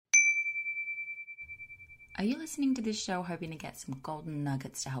Are you listening to this show hoping to get some golden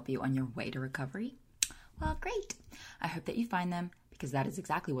nuggets to help you on your way to recovery? Well, great. I hope that you find them because that is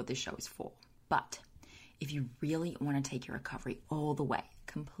exactly what this show is for. But if you really want to take your recovery all the way,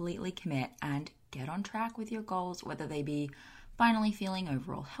 completely commit and get on track with your goals, whether they be finally feeling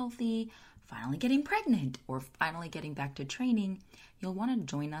overall healthy, finally getting pregnant, or finally getting back to training, you'll want to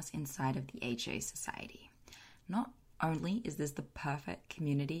join us inside of the HA Society. Not only is this the perfect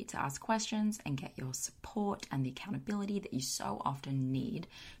community to ask questions and get your support and the accountability that you so often need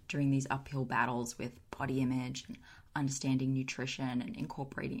during these uphill battles with body image and understanding nutrition and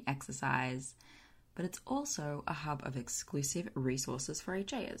incorporating exercise, but it's also a hub of exclusive resources for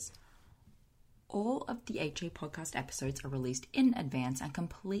HAs. All of the HA podcast episodes are released in advance and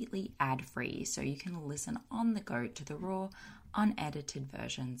completely ad-free, so you can listen on the go to the raw, unedited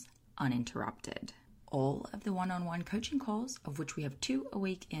versions uninterrupted. All of the one-on-one coaching calls, of which we have 2 a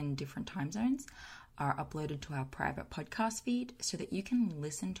week in different time zones, are uploaded to our private podcast feed so that you can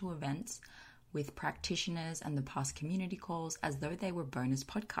listen to events with practitioners and the past community calls as though they were bonus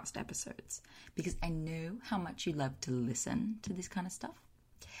podcast episodes, because I know how much you love to listen to this kind of stuff.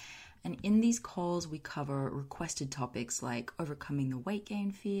 And in these calls, we cover requested topics like overcoming the weight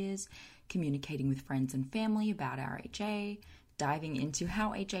gain fears, communicating with friends and family about our HA, diving into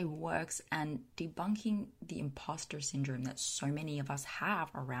how HA works, and debunking the imposter syndrome that so many of us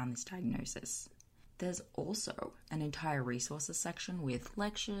have around this diagnosis. There's also an entire resources section with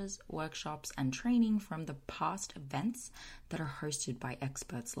lectures, workshops, and training from the past events that are hosted by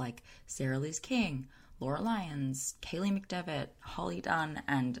experts like Sarah Liz King, Laura Lyons, Kaylee McDevitt, Holly Dunn,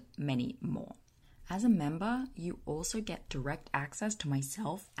 and many more. As a member, you also get direct access to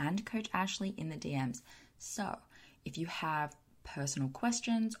myself and Coach Ashley in the DMs. So if you have personal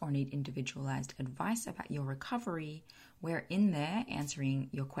questions or need individualized advice about your recovery, we're in there answering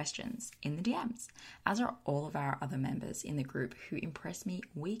your questions in the DMs, as are all of our other members in the group who impress me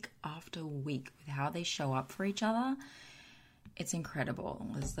week after week with how they show up for each other. It's incredible.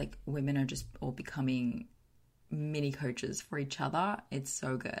 It's like women are just all becoming mini coaches for each other. It's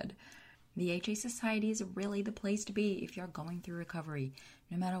so good. The HA Society is really the place to be if you're going through recovery,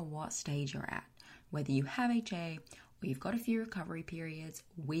 no matter what stage you're at. Whether you have HA or you've got a few recovery periods,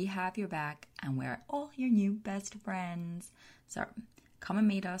 we have your back and we're all your new best friends. So come and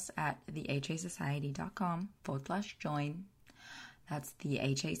meet us at thehasociety.com/join. That's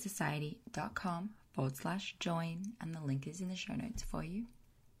thehasociety.com/join, and the link is in the show notes for you.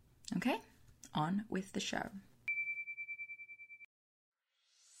 Okay, on with the show.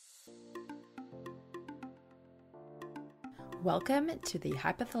 Welcome to the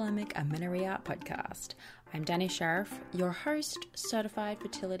Hypothalamic Amenorrhea podcast. I'm Danny Sheriff, your host, certified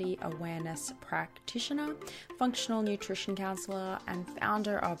fertility awareness practitioner, functional nutrition counselor, and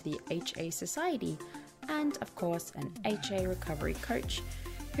founder of the HA Society, and of course, an HA recovery coach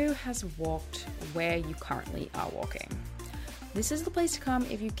who has walked where you currently are walking. This is the place to come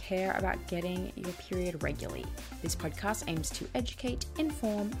if you care about getting your period regularly. This podcast aims to educate,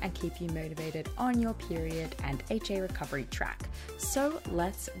 inform, and keep you motivated on your period and HA recovery track. So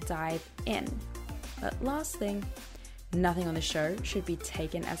let's dive in. But last thing, nothing on the show should be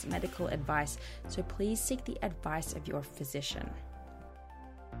taken as medical advice, so please seek the advice of your physician.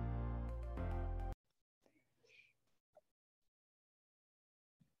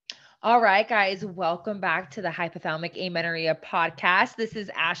 All right, guys, welcome back to the Hypothalamic Amenorrhea podcast. This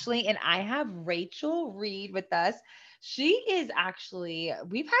is Ashley, and I have Rachel Reed with us. She is actually,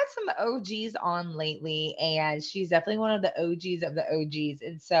 we've had some OGs on lately, and she's definitely one of the OGs of the OGs.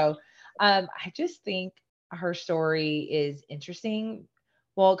 And so I just think her story is interesting.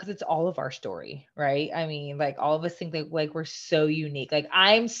 Well, because it's all of our story, right? I mean, like all of us think that like we're so unique. Like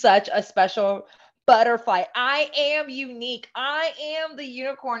I'm such a special butterfly. I am unique. I am the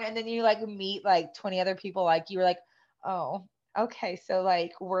unicorn. And then you like meet like 20 other people like you were like, oh, okay. So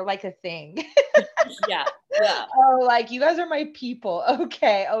like we're like a thing. Yeah. Oh, like you guys are my people.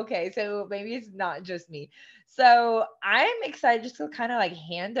 Okay. So maybe it's not just me. So I'm excited just to kind of like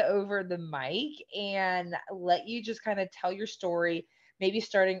hand over the mic and let you just kind of tell your story, maybe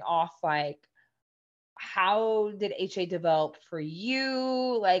starting off like, how did HA develop for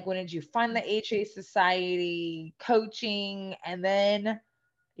you? Like, when did you find the HA Society, coaching, and then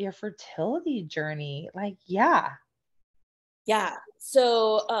your fertility journey? Like, yeah.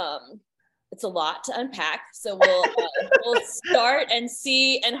 So, it's a lot to unpack. So we'll start and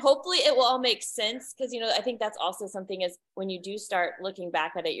see, and hopefully it will all make sense. Cause I think that's also something is when you do start looking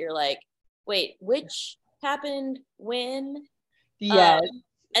back at it, you're like, wait, which happened when? Yes.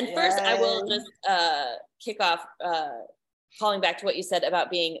 And first I will just kick off calling back to what you said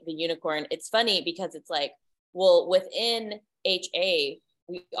about being the unicorn, it's funny because it's like, well, within HA,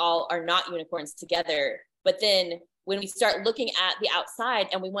 we all are not unicorns together. But then when we start looking at the outside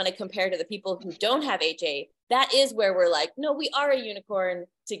and we want to compare to the people who don't have HA, that is where we're like, no, we are a unicorn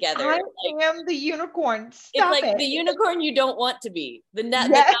together. I like, am the unicorn. Stop it's like it. the unicorn you don't want to be, the not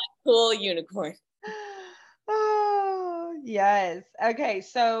cool unicorn. Oh, yes. Okay.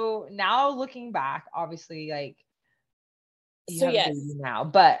 So now looking back, obviously, like, you have a baby now,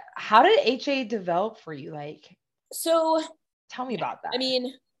 but how did HA develop for you? Like, so tell me about that. I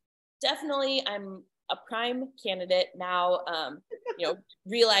mean, definitely I'm a prime candidate now, you know,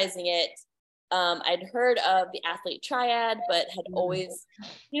 realizing it. I'd heard of the athlete triad, but had always,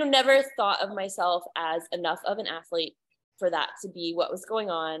 you know, never thought of myself as enough of an athlete for that to be what was going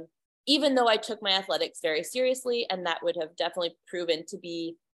on, even though I took my athletics very seriously. And that would have definitely proven to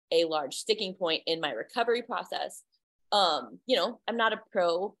be a large sticking point in my recovery process. You know, I'm not a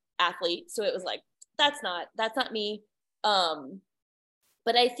pro athlete, so it was like, that's not me.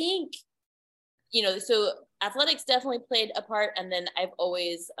 But I think, you know, so athletics definitely played a part. And then I've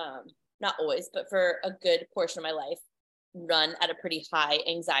always, not always, but for a good portion of my life, run at a pretty high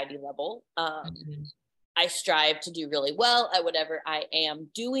anxiety level. I strive to do really well at whatever I am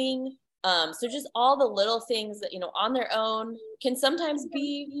doing. So just all the little things that, you know, on their own can sometimes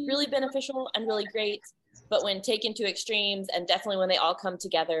be really beneficial and really great. But when taken to extremes, and definitely when they all come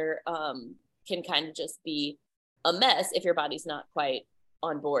together, can kind of just be a mess if your body's not quite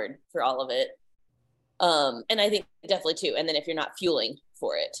on board for all of it. And I think definitely too. And then if you're not fueling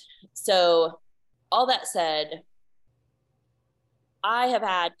for it. So all that said, I have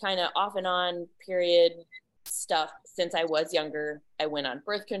had kind of off and on period stuff since I was younger. I went on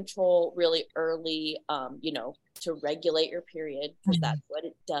birth control really early, you know, to regulate your period, because that's what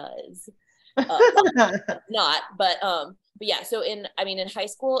it does. Not, but yeah. So in high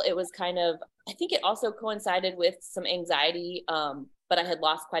school, it was kind of, I think it also coincided with some anxiety. But I had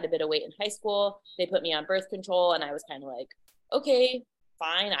lost quite a bit of weight in high school. They put me on birth control, and I was kind of like, okay,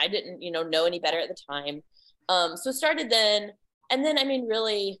 fine. I didn't, you know any better at the time. So started then, and then,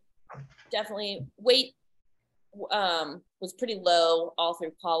 really, definitely weight was pretty low all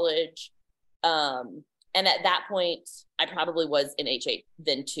through college. And at that point, I probably was in HA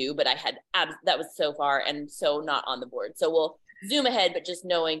then too, but I had, that was so far and so not on the board. So we'll zoom ahead, but just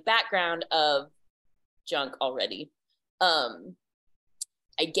knowing background of junk already.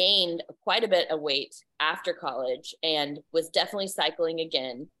 I gained quite a bit of weight after college and was definitely cycling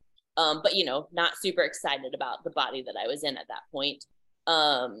again. But, not super excited about the body that I was in at that point.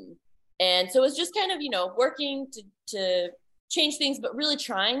 And so it was just kind of, working to change things, but really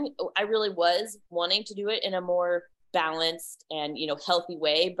trying. I really was wanting to do it in a more balanced and, healthy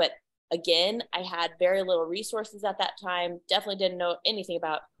way. But again, I had very little resources at that time. Definitely didn't know anything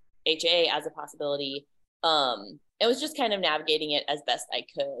about HA as a possibility. It was just kind of navigating it as best I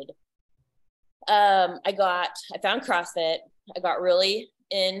could. I found CrossFit. I got really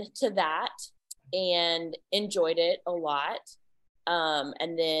into that and enjoyed it a lot.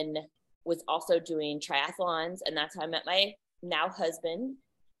 And then was also doing triathlons, and that's how I met my now husband.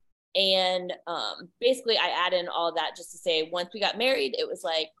 And basically I add in all of that just to say, once we got married, it was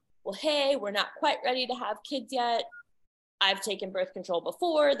like, well, hey, we're not quite ready to have kids yet. I've taken birth control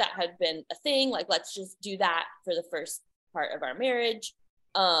before. That had been a thing. Like, let's just do that for the first part of our marriage.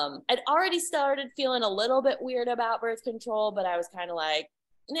 I'd already started feeling a little bit weird about birth control, but I was kind of like,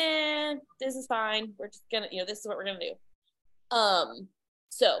 nah, this is fine. We're just gonna, this is what we're gonna do.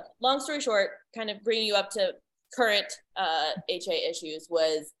 So long story short, kind of bringing you up to current HA issues,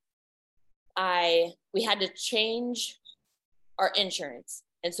 was we had to change our insurance.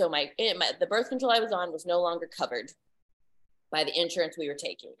 And so the birth control I was on was no longer covered by the insurance we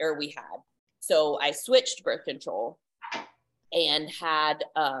had. So I switched birth control and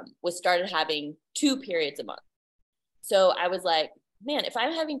started having 2 periods a month. So I was like, man, if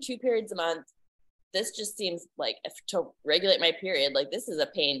I'm having 2 periods a month, this just seems like, to regulate my period, like, this is a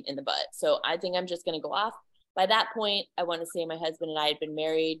pain in the butt. So I think I'm just going to go off. By that point, I want to say my husband and I had been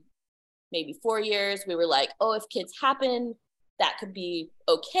married maybe 4 years. We were like, oh, if kids happen, that could be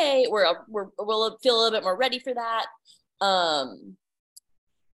okay. We'll feel a little bit more ready for that.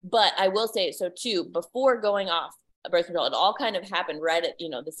 But I will say, so too, before going off birth control, it all kind of happened right at,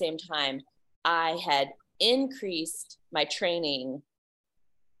 the same time. I had increased my training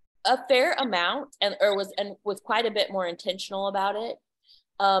a fair amount and was quite a bit more intentional about it.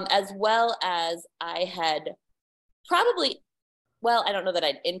 As well as I had probably well, I don't know that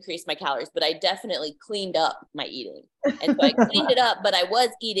I'd increased my calories, but I definitely cleaned up my eating. And so I cleaned it up, but I was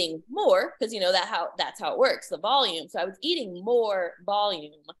eating more because, that's how it works, the volume. So I was eating more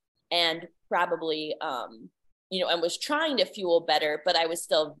volume and probably, and was trying to fuel better, but I was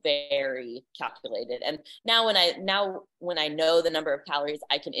still very calculated. And now when I know the number of calories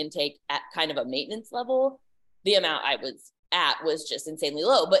I can intake at kind of a maintenance level, the amount I was at was just insanely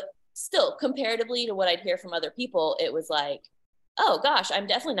low. But still, comparatively to what I'd hear from other people, it was like, oh gosh, I'm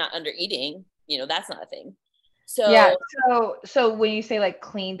definitely not under eating. That's not a thing. So yeah. So when you say like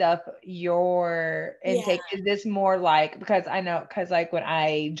cleaned up your intake, is this more like, because like when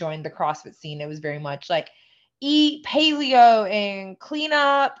I joined the CrossFit scene, it was very much like eat paleo and clean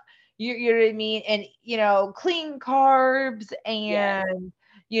up, you know what I mean? And, clean carbs and,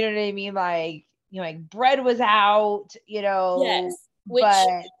 you know what I mean? Like, like bread was out, yes,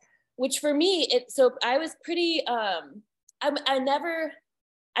 which for me, so I was pretty, I've never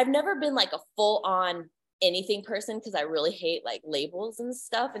been like a full on anything person because I really hate like labels and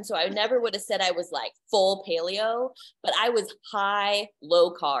stuff. And so I never would have said I was like full paleo, but I was high,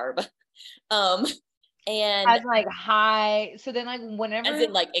 low carb. And as like high. So then like whenever, as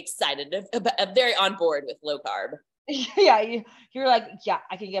in like excited, very on board with low carb. Yeah, you're like, yeah,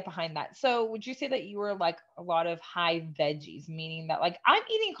 I can get behind that. So would you say that you were like a lot of high veggies, meaning that like I'm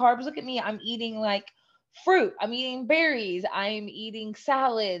eating carbs, look at me, I'm eating like fruit, I'm eating berries, I'm eating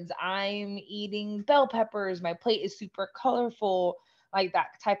salads, I'm eating bell peppers, my plate is super colorful, like that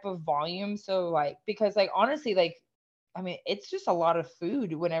type of volume. So like, because like honestly, like, I mean, it's just a lot of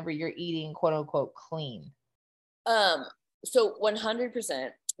food whenever you're eating quote unquote clean. So 100%.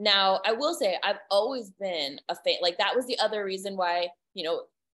 Now, I will say I've always been a fan. Like that was the other reason why,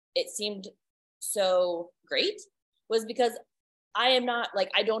 it seemed so great, was because I am not like,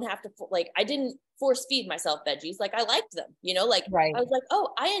 I don't have to, like, I didn't force feed myself veggies. Like I liked them, like Right. I was like,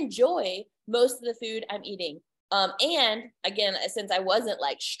 oh, I enjoy most of the food I'm eating. And again, since I wasn't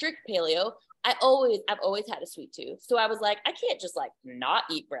like strict paleo, I've always had a sweet tooth. So I was like, I can't just like not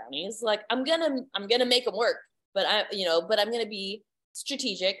eat brownies. Like I'm gonna make them work, but I'm gonna be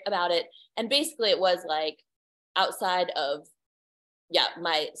strategic about it. And basically it was like outside of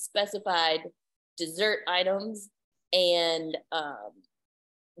my specified dessert items and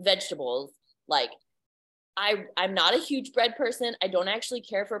vegetables, like I'm not a huge bread person. I don't actually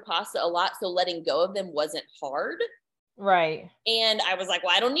care for pasta a lot, so letting go of them wasn't hard. Right. And I was like,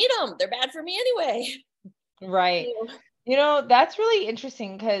 well, I don't need them, they're bad for me anyway. Right. That's really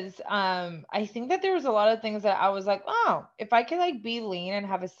interesting because I think that there was a lot of things that I was like, oh, if I could like be lean and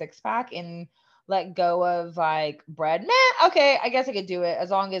have a six pack and let go of like bread, okay, I guess I could do it as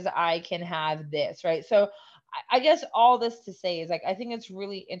long as I can have this, right? So I guess all this to say is like I think it's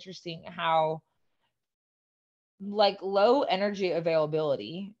really interesting how like low energy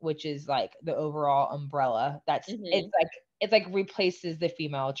availability, which is like the overall umbrella, it's like replaces the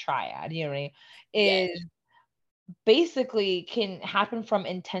female triad, you know what I mean? Is basically can happen from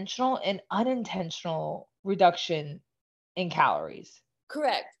intentional and unintentional reduction in calories.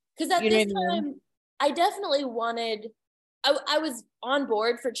 Correct. Because at this time, I definitely wanted, I was on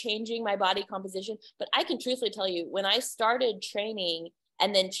board for changing my body composition, but I can truthfully tell you, when I started training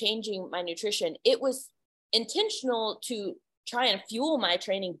and then changing my nutrition, it was intentional to try and fuel my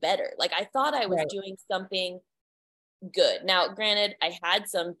training better. Like I thought I was doing something good. Now, granted, I had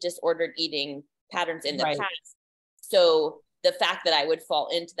some disordered eating patterns in the past. So the fact that I would fall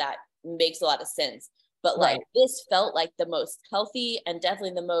into that makes a lot of sense. But like this felt like the most healthy and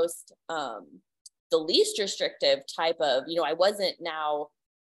definitely the most, the least restrictive type of, I wasn't now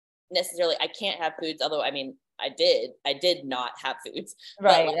necessarily, I can't have foods. Although, I mean, I did not have foods.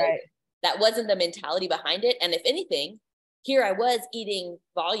 Right. But like, that wasn't the mentality behind it. And if anything, here I was eating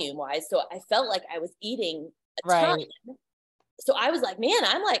volume wise. So I felt like I was eating a ton. So I was like, man,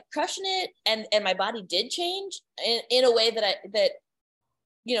 I'm like crushing it. And my body did change in a way that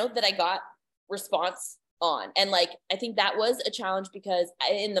I got response on. And like, I think that was a challenge because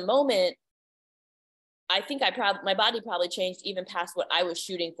in the moment, I think my body probably changed even past what I was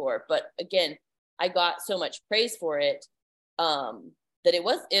shooting for. But again, I got so much praise for it that it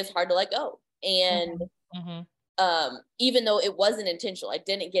was hard to let go. And even though it wasn't intentional, I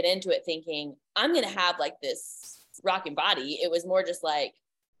didn't get into it thinking I'm going to have like this rocking body. It was more just like,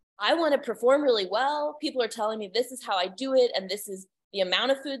 I want to perform really well. People are telling me this is how I do it. And this is the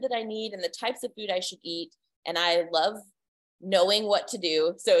amount of food that I need and the types of food I should eat. And I love knowing what to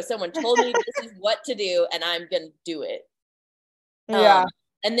do. So someone told me this is what to do and I'm going to do it.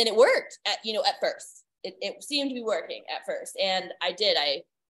 And then it worked at first. It seemed to be working at first. And I did.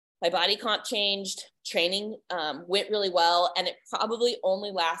 my body comp changed, training went really well, and it probably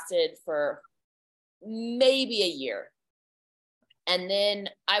only lasted for maybe a year. And then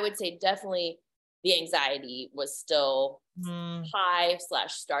I would say definitely the anxiety was still high /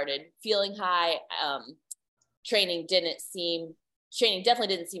 started feeling high. Training definitely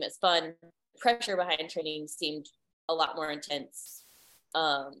didn't seem as fun. Pressure behind training seemed a lot more intense.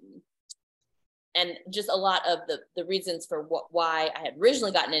 And just a lot of the reasons for why I had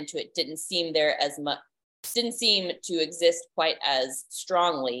originally gotten into it didn't seem to exist quite as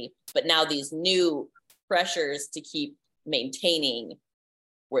strongly, but now these new pressures to keep maintaining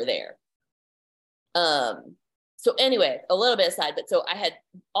were there. So anyway, a little bit aside, but so I had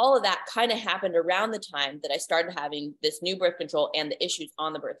all of that kind of happened around the time that I started having this new birth control and the issues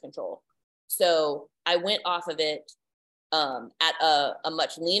on the birth control. So I went off of it at a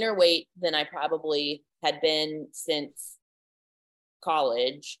much leaner weight than I probably had been since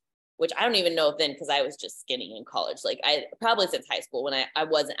college, which I don't even know if then, because I was just skinny in college. Like I probably since high school when I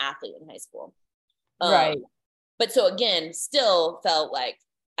was an athlete in high school. Right. But so again, still felt like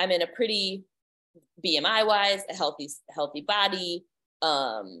I'm in a pretty BMI wise, a healthy body,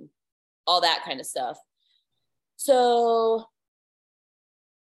 all that kind of stuff. So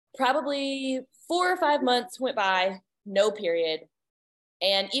probably 4 or 5 months went by, no period.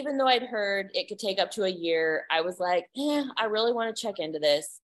 And even though I'd heard it could take up to a year, I was like, I really want to check into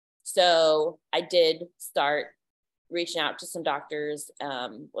this. So I did start reaching out to some doctors,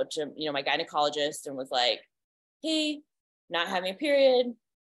 which, my gynecologist, and was like, hey, not having a period.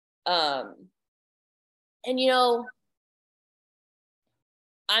 And,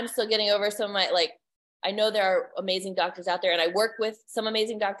 I'm still getting over some of my, I know there are amazing doctors out there and I work with some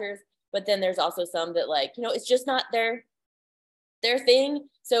amazing doctors, but then there's also some that it's just not their thing.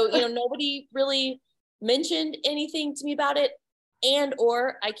 So, nobody really mentioned anything to me about it. And,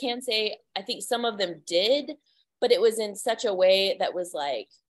 or I can say, I think some of them did, but it was in such a way that was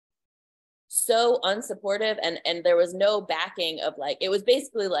so unsupportive. And there was no backing of it was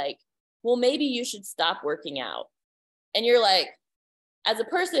basically well, maybe you should stop working out. And you're like, as a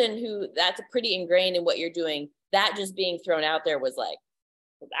person who that's pretty ingrained in what you're doing, that just being thrown out there was well,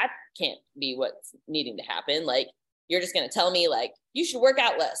 that can't be what's needing to happen. You're just going to tell me you should work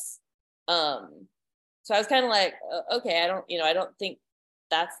out less. So I was kind of okay, I don't think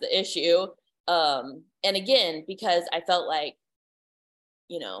that's the issue. And again, because I felt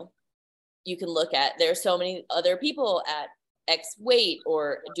you can look at, there's so many other people at X weight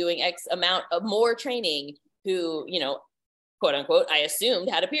or doing X amount of more training who, quote unquote, I assumed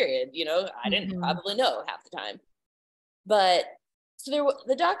had a period, I didn't probably know half the time. But so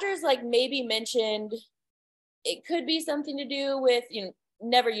the doctors maybe mentioned it could be something to do with,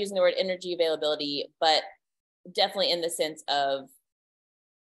 never using the word energy availability, but definitely in the sense of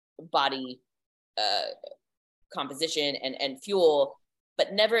body composition and fuel,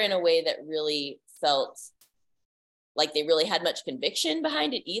 but never in a way that really felt like they really had much conviction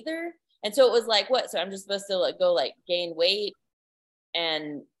behind it either. And so it was what? So I'm just supposed to go gain weight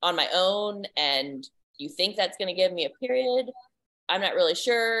and on my own, and you think that's going to give me a period? I'm not really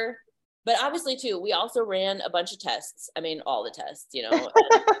sure. But obviously too, we also ran a bunch of tests. I mean, all the tests,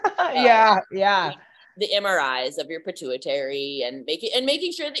 Yeah. The MRIs of your pituitary and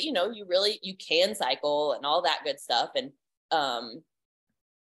making sure that, you can cycle and all that good stuff. And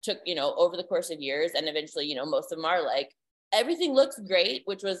took, over the course of years, and eventually, most of them are everything looks great,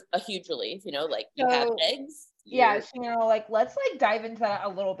 which was a huge relief, you have eggs. Yeah. So, let's dive into that a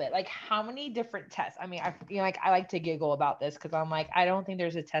little bit. How many different tests? I mean, I like to giggle about this because I'm I don't think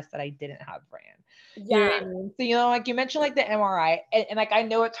there's a test that I didn't have ran. Yeah. You know what I mean? So, you mentioned the MRI and I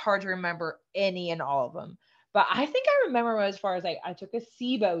know it's hard to remember any and all of them, but I think I remember as far as I took a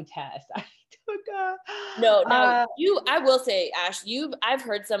SIBO test. I took a No, I will say, Ash, I've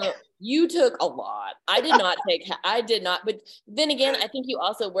heard you took a lot. I did not, but then again, I think you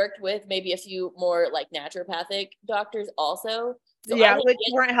also worked with maybe a few more naturopathic doctors also. So which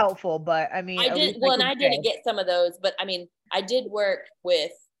weren't helpful, but I mean, I did, well, and I didn't get some of those, but I mean, I did work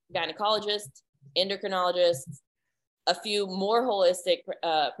with gynecologists, endocrinologists, a few more holistic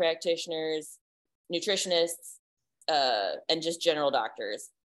practitioners, nutritionists, and just general doctors.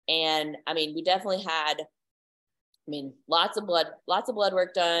 And I mean, we definitely had, lots of blood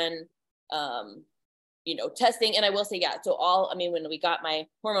work done, testing. And I will say, when we got my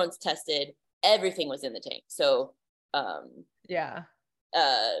hormones tested, everything was in the tank. So,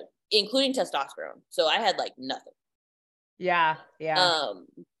 including testosterone. So I had nothing. Yeah.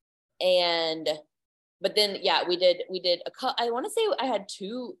 But then, we did I want to say I had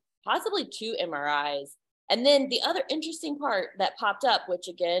possibly two MRIs And then the other interesting part that popped up, which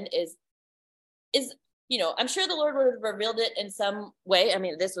again is, I'm sure the Lord would have revealed it in some way. I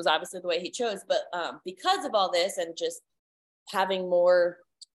mean, this was obviously the way he chose, but because of all this and just having more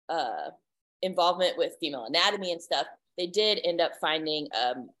involvement with female anatomy and stuff, they did end up finding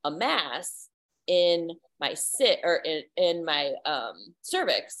a mass in my in my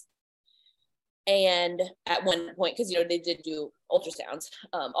cervix. And at one point, because they did do ultrasounds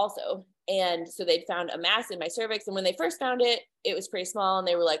also, and so they found a mass in my cervix. And when they first found it, it was pretty small, and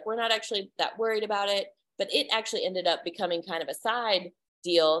they were like, "We're not actually that worried about it." But it actually ended up becoming kind of a side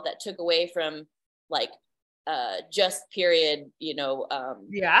deal that took away from like just period,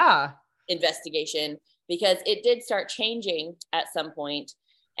 investigation, because it did start changing at some point.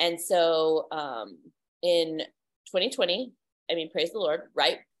 And so in 2020, I mean, praise the Lord,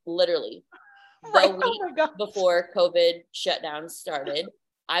 right? Literally the week before COVID shutdown started,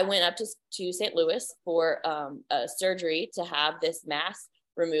 I went up to St. Louis for a surgery to have this mass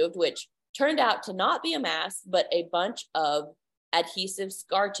removed, which turned out to not be a mass, but a bunch of adhesive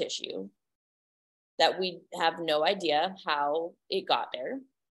scar tissue that we have no idea how it got there.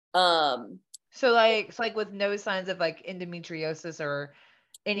 So it's like with no signs of like endometriosis or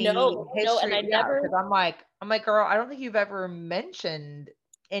any history. No, and I never. I'm like, girl, I don't think you've ever mentioned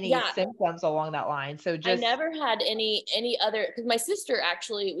any symptoms along that line. So I never had any other, because my sister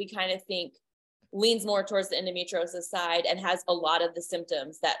actually, we kind of think leans more towards the endometriosis side and has a lot of the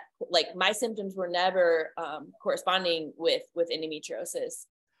symptoms that, like, my symptoms were never corresponding with endometriosis.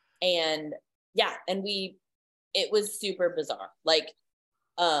 And and it was super bizarre. Like,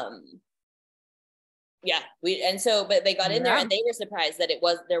 but they got in there and they were surprised that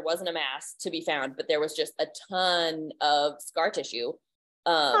there wasn't a mass to be found, but there was just a ton of scar tissue.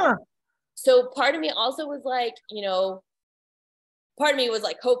 So part of me also was like, part of me was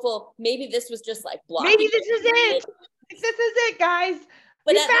like hopeful, maybe this was just like blocking. Maybe this is it. This is it, guys.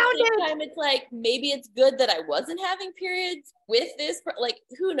 But at the same time, it's like, maybe it's good that I wasn't having periods with this, like,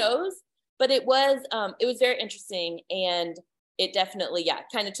 who knows? But it was very interesting. And it definitely,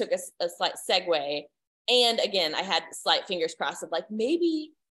 kind of took a slight segue. And again, I had slight fingers crossed of like,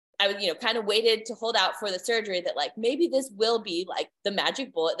 maybe I would, kind of waited to hold out for the surgery that like, maybe this will be like the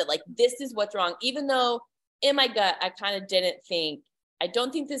magic bullet that like, this is what's wrong. Even though in my gut, I kind of I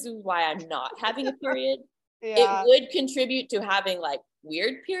don't think this is why I'm not having a period. It would contribute to having like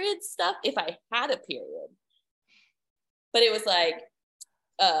weird period stuff if I had a period. But it was like,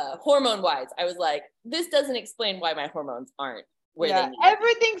 hormone wise, I was like, this doesn't explain why my hormones aren't where they need.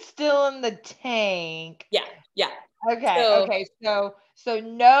 Everything's still in the tank. Yeah. Okay. So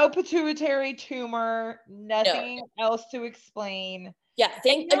no pituitary tumor, nothing else to explain. Yeah.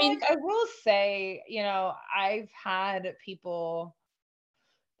 I will say, I've had people,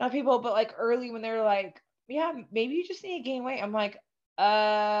 not people, but like early when they're like, yeah, maybe you just need to gain weight. I'm like,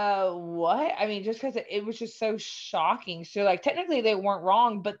 what? I mean, just because it was just so shocking. So like technically they weren't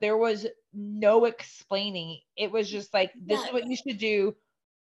wrong, but there was no explaining. It was just like, this is what you should do.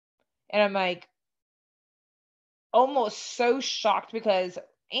 And I'm like, almost so shocked because,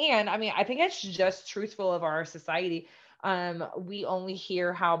 and I mean, I think it's just truthful of our society. We only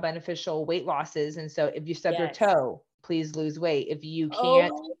hear how beneficial weight loss is. And so if you stub your toe, please lose weight. If you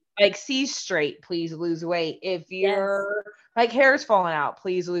can't like see straight, please lose weight. If you're like hair's falling out,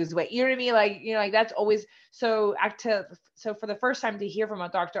 please lose weight. You know what I mean? Like, like that's always so so for the first time to hear from a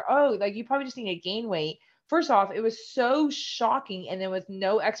doctor, like you probably just need to gain weight. First off, it was so shocking. And then with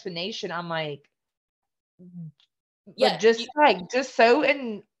no explanation, I'm like, just so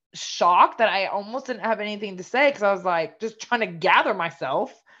in shock that I almost didn't have anything to say because I was like just trying to gather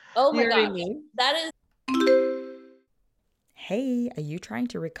myself. Oh my gosh. I mean? That is. Hey, are you trying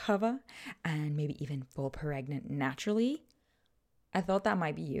to recover and maybe even fall pregnant naturally? I thought that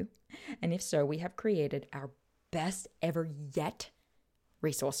might be you. And if so, we have created our best ever yet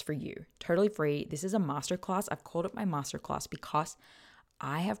resource for you. Totally free. This is a masterclass. I've called it my masterclass because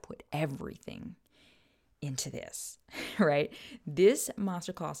I have put everything into this, right? This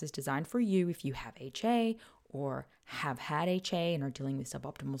masterclass is designed for you if you have HA or have had HA and are dealing with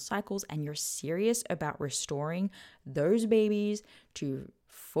suboptimal cycles and you're serious about restoring those babies to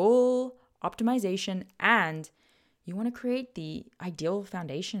full optimization and you want to create the ideal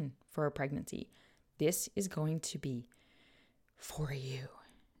foundation for a pregnancy. This is going to be for you.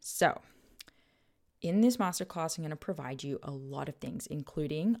 So, in this masterclass, I'm going to provide you a lot of things,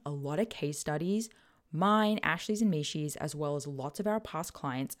 including a lot of case studies, mine, Ashley's and Mishi's, as well as lots of our past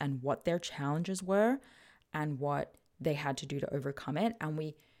clients and what their challenges were and what they had to do to overcome it. And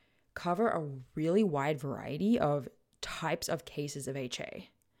we cover a really wide variety of types of cases of HA.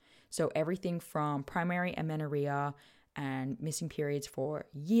 So everything from primary amenorrhea and missing periods for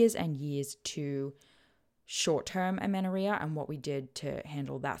years and years to short-term amenorrhea and what we did to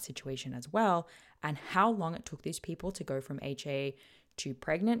handle that situation as well, and how long it took these people to go from HA to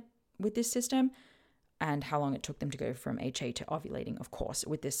pregnant with this system, and how long it took them to go from HA to ovulating, of course,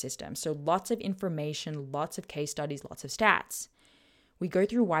 with this system. So lots of information, lots of case studies, lots of stats. We go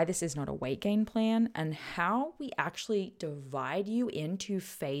through why this is not a weight gain plan and how we actually divide you into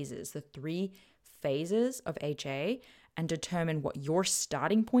phases, the 3 phases of HA, and determine what your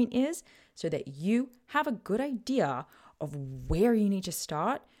starting point is so that you have a good idea of where you need to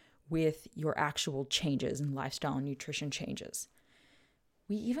start with your actual changes and lifestyle and nutrition changes.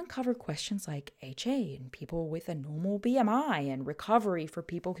 We even cover questions like HA and people with a normal BMI and recovery for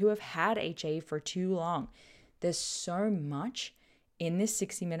people who have had HA for too long. There's so much in this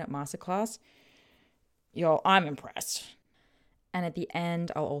 60-minute masterclass. Yo, I'm impressed. And at the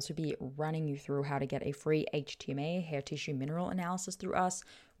end, I'll also be running you through how to get a free HTMA, hair tissue mineral analysis through us,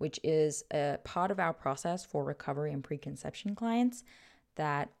 which is a part of our process for recovery and preconception clients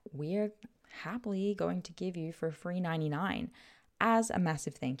that we're happily going to give you for free $99 as a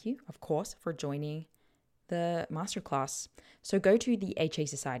massive thank you, of course, for joining the masterclass. So go to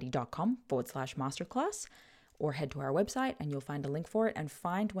thehasociety.com/masterclass or head to our website and you'll find a link for it and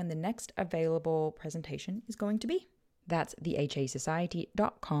find when the next available presentation is going to be. That's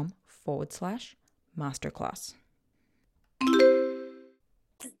thehasociety.com/masterclass.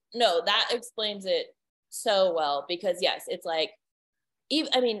 No, that explains it so well because yes, it's like,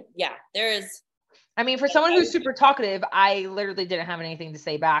 there's. I mean, for someone who's super talkative, I literally didn't have anything to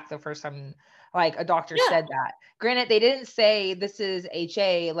say back the first time like a doctor said that. Granted, they didn't say this is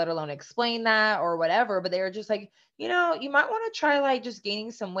HA, let alone explain that or whatever, but they were just like, you might want to try like just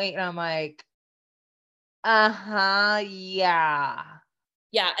gaining some weight. And I'm like, yeah.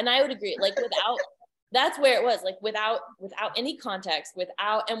 Yeah, and I would agree. Like without that's where it was, like without any context,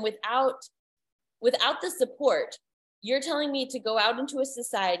 without the support, you're telling me to go out into a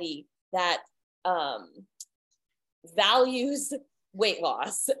society that values weight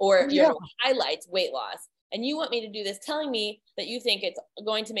loss or highlights weight loss, and you want me to do this telling me that you think it's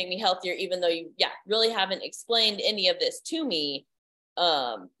going to make me healthier even though you really haven't explained any of this to me.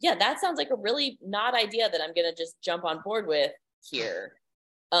 That sounds like a really not idea that I'm gonna just jump on board with here.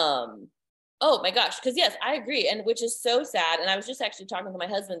 Oh my gosh, because yes, I agree, and which is so sad. And I was just actually talking to my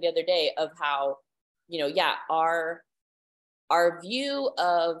husband the other day of how our view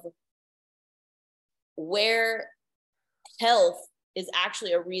of where health is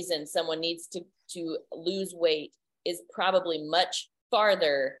actually a reason someone needs to lose weight is probably much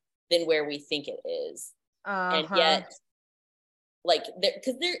farther than where we think it is. And yet, like,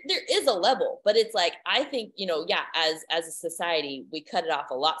 because there is a level, but it's like, I think, as a society, we cut it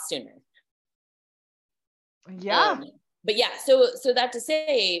off a lot sooner. Yeah. But yeah, so that to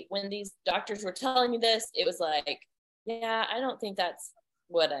say, when these doctors were telling me this, it was like, yeah, I don't think that's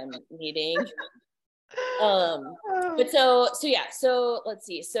what I'm needing. But so let's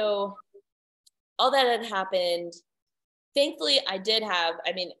see. So all that had happened. Thankfully, I did have,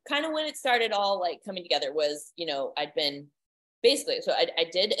 kind of when it started all like coming together was, I'd been basically, so I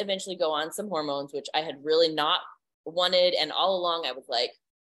did eventually go on some hormones, which I had really not wanted. And all along I was like,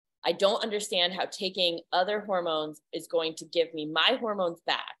 I don't understand how taking other hormones is going to give me my hormones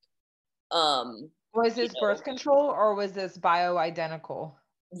back. Was this birth control or was this bioidentical?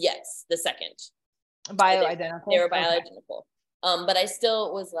 Yes, the second. Bioidentical? They were bioidentical. Okay. But I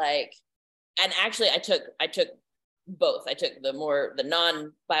still was like, and actually I took both. I took the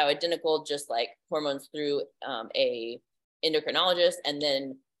non-bioidentical, just like hormones through a endocrinologist. And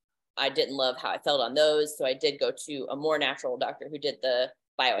then I didn't love how I felt on those. So I did go to a more natural doctor who did the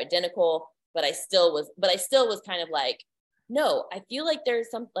bioidentical, but I still was kind of like, no, I feel like there's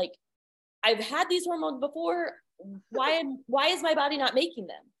some, like, I've had these hormones before. Why is my body not making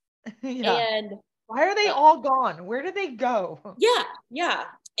them? Yeah. And why are they all gone? Where did they go? Yeah.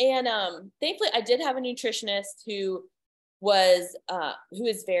 And thankfully I did have a nutritionist who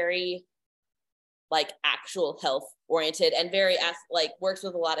is very like actual health oriented and very works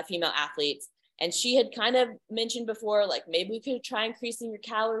with a lot of female athletes. And she had kind of mentioned before, like, maybe we could try increasing your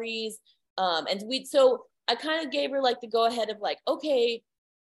calories. So I kind of gave her like the go ahead of like, okay,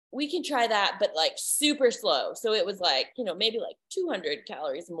 we can try that, but like super slow. So it was like, maybe like 200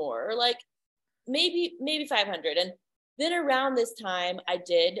 calories more, or like maybe 500. And then around this time, I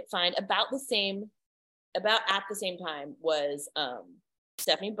did find about at the same time was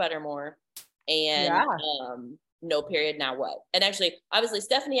Stephanie Buttermore and No Period Now What. And actually, obviously,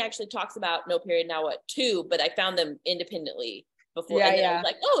 Stephanie actually talks about No Period Now What too, but I found them independently before. Yeah, And then I yeah. was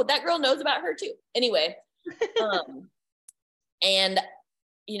like, oh, that girl knows about her too. Anyway, and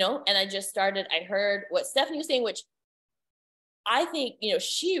you know, and I just started, I heard what Stephanie was saying, which I think, you know,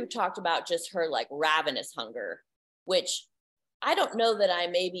 she talked about just her like ravenous hunger, which I don't know that I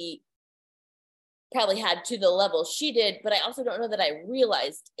maybe probably had to the level she did, but I also don't know that I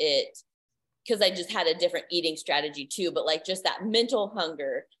realized it because I just had a different eating strategy too. But like just that mental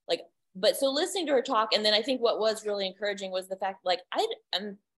hunger, like, but so listening to her talk, and then I think what was really encouraging was the fact, like,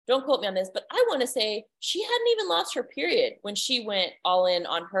 don't quote me on this, but I want to say she hadn't even lost her period when she went all in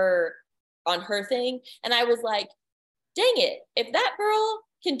on her thing. And I was like, dang it, if that girl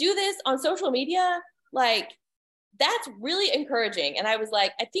can do this on social media, like, that's really encouraging. And I was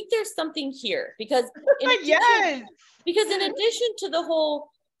like, I think there's something here because Yes. in addition to the whole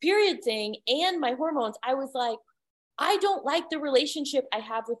period thing and my hormones, I was like, I don't like the relationship I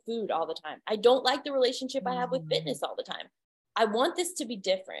have with food all the time. I don't like the relationship I have with fitness all the time. I want this to be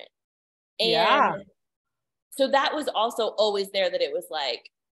different. And Yeah. so that was also always there, that it was like,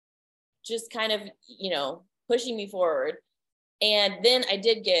 just kind of, you know, pushing me forward. And then I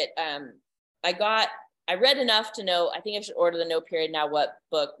did get, I read enough to know, I think I should order the No Period Now What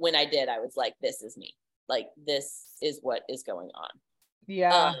book. When I did, I was like, this is me. Like, this is what is going on.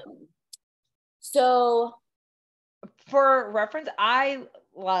 Yeah. So For reference, I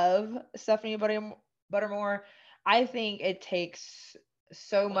love Stephanie Buttermore. I think it takes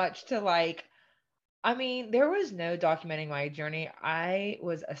so much to like, I mean, there was no documenting my journey. I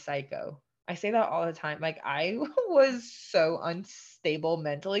was a psycho. I say that all the time. Like, I was so unstable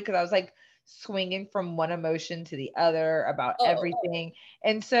mentally because I was like swinging from one emotion to the other about everything.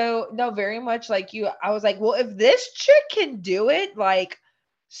 And so, no, very much like you, I was like, well, if this chick can do it, like,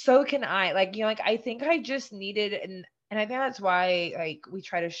 so can I. Like, you know, like, I think I just needed, and I think that's why, like, we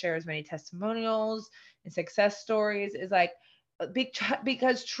try to share as many testimonials and success stories, is like,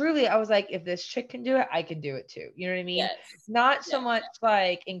 because truly I was like, if this chick can do it, I can do it too. You know what I mean? yes, Not so much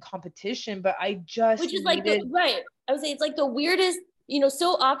like in competition, but I just which is needed. like right. I would say it's like the weirdest, you know,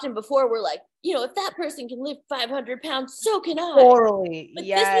 so often before we're like, you know, if that person can lift 500 pounds, so can I. Totally. But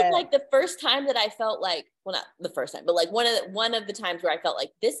Yes. this was like the first time that I felt like, well, not the first time, but like one of the times where I felt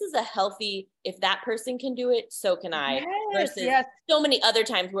like this is a healthy, if that person can do it, so can I. Yes, Versus yes. so many other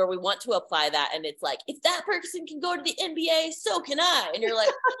times where we want to apply that and it's like, if that person can go to the NBA, so can I. And you're like,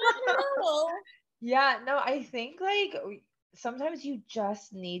 no. Yeah, no, I think like sometimes you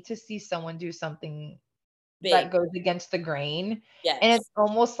just need to see someone do something that Big. goes against the grain. Yes. And it's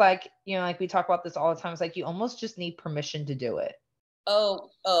almost like, you know, like we talk about this all the time. It's like you almost just need permission to do it.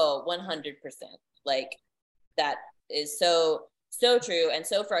 Oh, 100%. Like, that is so true and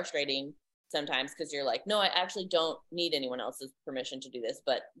so frustrating sometimes, because you're like, no, I actually don't need anyone else's permission to do this,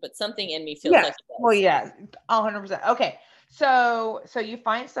 but something in me feels like it does. Well, yeah, 100%. Okay. So you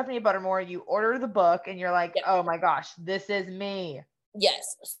find Stephanie Buttermore, you order the book, and you're like, oh my gosh, this is me.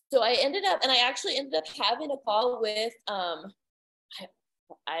 Yes. So I actually ended up having a call with,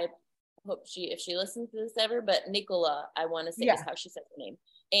 I hope if she listens to this ever, but Nicola, I want to say is how she said her name.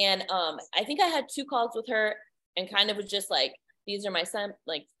 And I think I had 2 calls with her and kind of was just like, these are my son,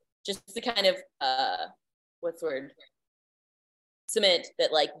 like, just to kind of, what's the word? Cement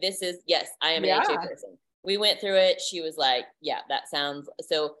that like, this is, yes, I am an HA person. We went through it. She was like, yeah, that sounds,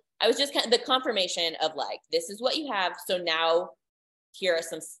 so I was just kind of the confirmation of like, this is what you have. So now here are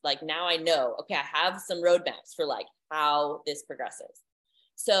some, like, now I know, okay, I have some roadmaps for like how this progresses.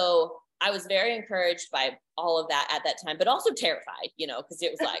 So I was very encouraged by all of that at that time, but also terrified, you know, because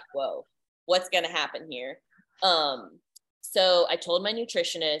it was like, whoa, what's going to happen here? So I told my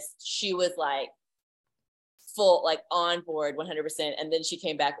nutritionist. She was like full, like on board 100%. And then she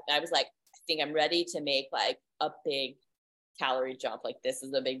came back. I was like, I think I'm ready to make like a big calorie jump. Like, this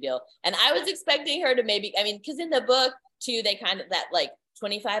is a big deal. And I was expecting her to maybe, I mean, because in the book too, they kind of, that like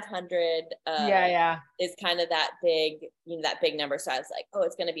 2,500 is kind of that big, you know, that big number. So I was like, oh,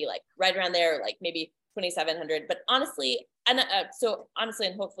 it's going to be like right around there, like maybe 2,700. But honestly, and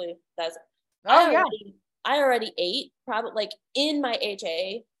and hopefully that's, I already ate probably, like, in my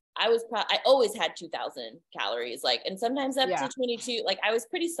HA, I always had 2,000 calories, like, and sometimes up to 22. Like, I was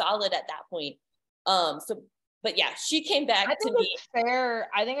pretty solid at that point. So, but yeah, she came back to me.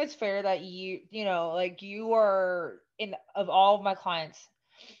 I think it's fair that you know, like, you are of all of my clients,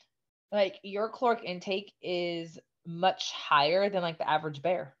 like, your caloric intake is much higher than like the average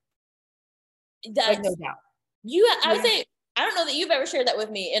bear. That's like, no doubt. I would say, I don't know that you've ever shared that with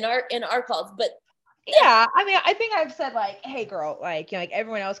me in our calls, but Yeah, I mean, I think I've said like, hey girl, like, like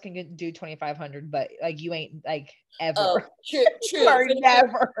everyone else can do 2,500, but like you ain't like ever. Oh, true, You are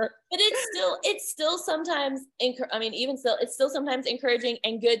never. But it's still sometimes I mean, even still, it's still sometimes encouraging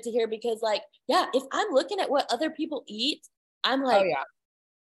and good to hear, because like, yeah, if I'm looking at what other people eat, I'm like, Oh yeah.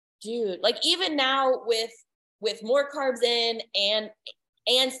 dude, like even now with more carbs in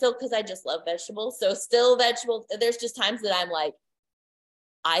and still, because I just love vegetables, so still vegetables, there's just times that I'm like,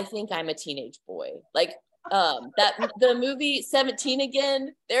 I think I'm a teenage boy. Like that the movie 17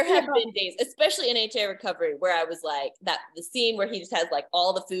 again, there have been days, especially in HA recovery, where I was like, that the scene where he just has like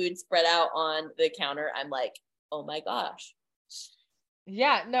all the food spread out on the counter, I'm like, oh my gosh.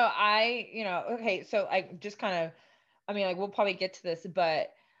 Yeah, no, okay, so I just kind of, I mean, like we'll probably get to this,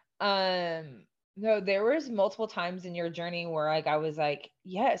 but no, there was multiple times in your journey where like I was like,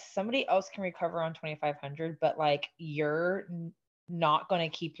 yes, somebody else can recover on 2,500, but like you're not going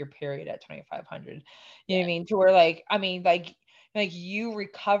to keep your period at 2,500. You know what I mean? To where like, I mean, like you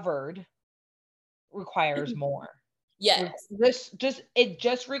recovered requires more. Yes. It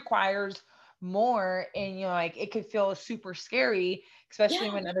just requires more, and like it could feel super scary, especially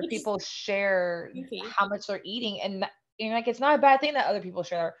when other people share how much they're eating, and like it's not a bad thing that other people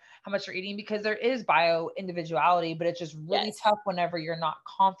share how much they're eating, because there is bio individuality, but it's just really tough whenever you're not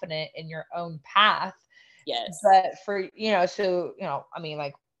confident in your own path. Yes. But for so I mean,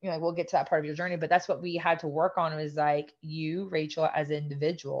 like we'll get to that part of your journey, but that's what we had to work on, was like you, Rachel, as an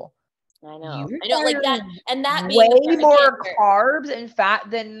individual. I know like that, and that being way more carbs and fat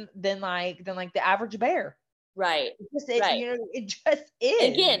than like the average bear. Right. It just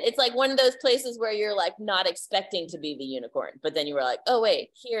is. Again, it's like one of those places where you're like not expecting to be the unicorn, but then you were like, oh wait,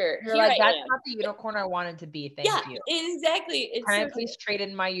 you're like, that's not the unicorn I wanted to be. Thank you. Exactly. Can I please trade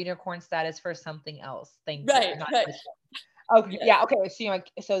in my unicorn status for something else? Thank you. Right. Okay. Yeah. Okay.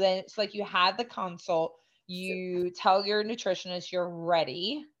 So then it's like you had the consult. You tell your nutritionist you're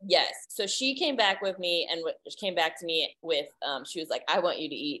ready. Yes. So she came back with me and came back to me with, she was like, I want you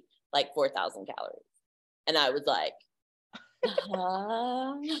to eat like 4,000 calories. And I was like,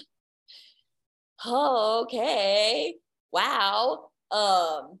 oh, okay. Wow.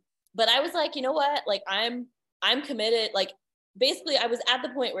 But I was like, you know what? Like I'm committed. Like basically I was at the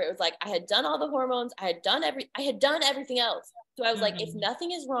point where it was like, I had done all the hormones. I had done everything else. So I was like, if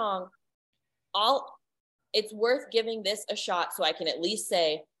nothing is wrong, it's worth giving this a shot, so I can at least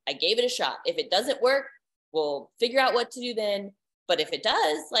say I gave it a shot. If it doesn't work, we'll figure out what to do then. But if it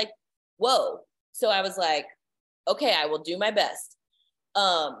does, like, whoa. So I was like, okay, I will do my best.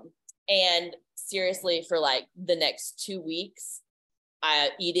 And seriously, for like the next 2 weeks,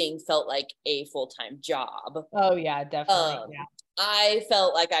 eating felt like a full-time job. Oh yeah, definitely. Yeah. I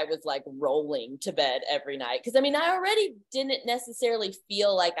felt like I was like rolling to bed every night. Cause I mean, I already didn't necessarily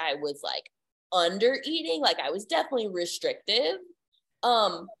feel like I was like under eating, like I was definitely restrictive.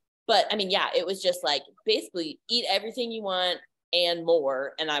 But I mean, yeah, it was just like basically eat everything you want and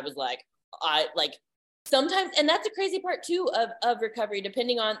more. And I was like, I like sometimes, and that's a crazy part too of recovery,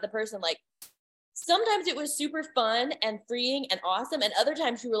 depending on the person. Like sometimes it was super fun and freeing and awesome, and other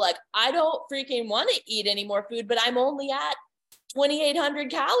times you were like, I don't freaking want to eat any more food, but I'm only at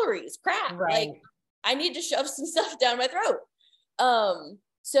 2,800 calories. Crap. Right. Like I need to shove some stuff down my throat.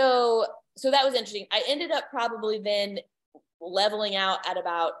 So that was interesting. I ended up probably then leveling out at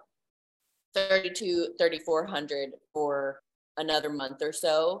about 3,400 for another month or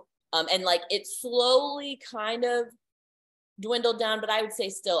so. And like it slowly kind of dwindled down, but I would say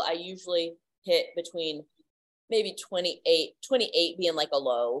still, I usually hit between maybe 28 being like a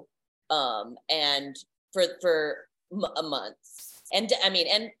low. And for a month. And I mean,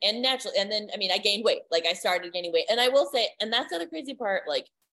 and naturally, and then, I mean, I gained weight, like I started gaining weight. And I will say, and that's the other crazy part, like,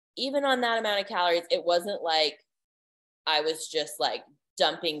 even on that amount of calories, it wasn't like I was just like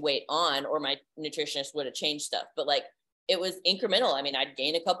dumping weight on, or my nutritionist would have changed stuff, but like, it was incremental. I mean, I'd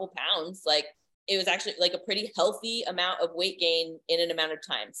gain a couple pounds. Like it was actually like a pretty healthy amount of weight gain in an amount of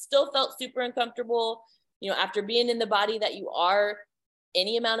time. Still felt super uncomfortable. After being in the body that you are,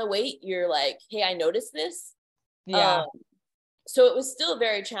 any amount of weight, you're like, hey, I noticed this. Yeah. So it was still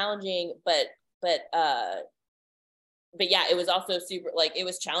very challenging, but yeah, it was also super, like, it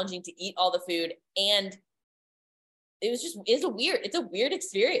was challenging to eat all the food, and it's a weird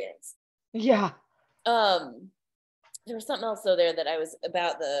experience. Yeah. There was something else though there that I was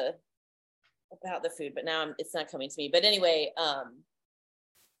about the food, but now it's not coming to me. But anyway,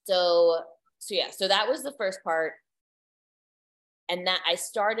 so that was the first part. And that I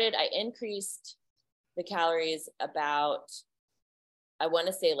increased the calories about, I want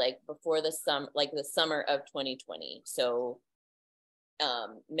to say like before the summer of 2020. So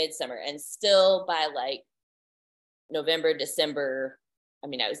midsummer, and still by like November, December, I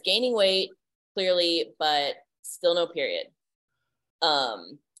mean, I was gaining weight clearly, but still no period.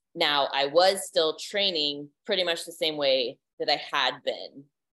 Now I was still training pretty much the same way that I had been.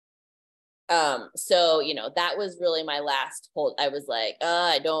 So, you know, that was really my last hold. I was like,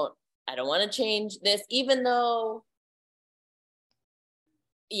 I don't want to change this, even though,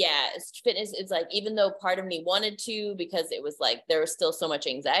 yeah, fitness is like, even though part of me wanted to, because it was like, there was still so much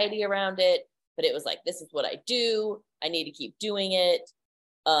anxiety around it, but it was like, this is what I do. I need to keep doing it.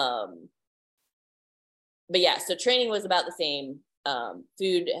 But yeah, so training was about the same.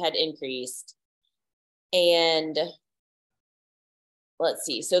 Food had increased, and let's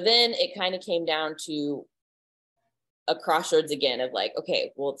see. So then it kind of came down to a crossroads again of like,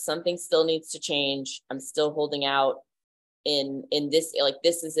 okay, well, something still needs to change. I'm still holding out in this, like,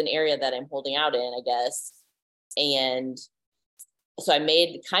 this is an area that I'm holding out in, I guess. And so I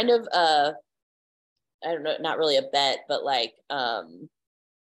made kind of I don't know, not really a bet, but like a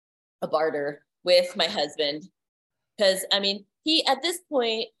barter with my husband. Because I mean, he, at this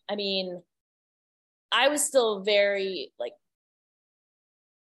point, I mean, I was still very like,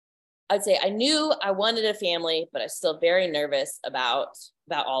 I'd say I knew I wanted a family, but I was still very nervous about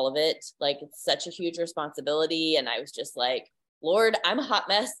all of it. Like, it's such a huge responsibility. And I was just like, Lord, I'm a hot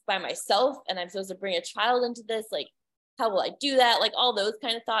mess by myself, and I'm supposed to bring a child into this. Like, how will I do that? Like, all those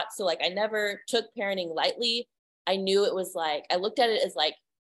kind of thoughts. So like, I never took parenting lightly. I knew it was like, I looked at it as like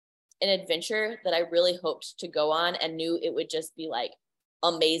an adventure that I really hoped to go on, and knew it would just be like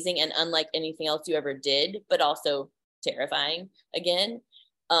amazing and unlike anything else you ever did, but also terrifying again.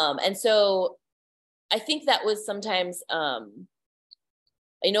 And so I think that was sometimes, I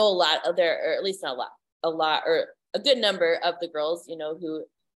know a lot of there, or at least not a lot, or a good number of the girls, you know, who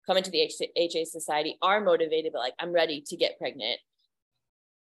come into the HA Society are motivated, but like, I'm ready to get pregnant.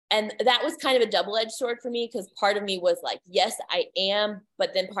 And that was kind of a double-edged sword for me, because part of me was like, yes, I am.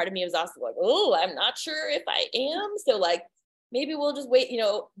 But then part of me was also like, oh, I'm not sure if I am. So like, maybe we'll just wait, you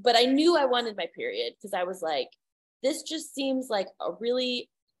know, but I knew I wanted my period, because I was like, this just seems like a really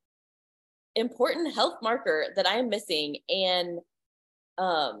important health marker that I'm missing. And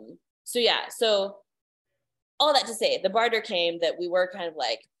so yeah, so all that to say, the barter came that we were kind of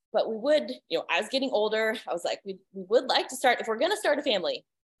like, but we would, you know, I was getting older. I was like, we would like to start, if we're going to start a family,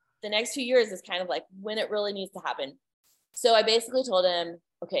 the next 2 years is kind of like when it really needs to happen. So I basically told him,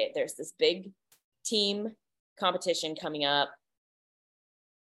 okay, there's this big team competition coming up.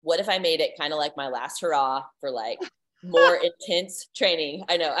 What if I made it kind of like my last hurrah for like more intense training?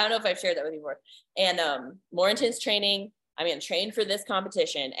 I don't know if I've shared that with you before. And more intense training. I'm going to train for this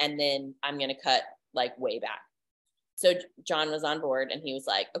competition, and then I'm going to cut like way back. So John was on board, and he was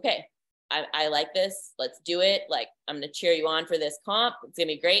like, okay, I like this. Let's do it. Like, I'm going to cheer you on for this comp. It's going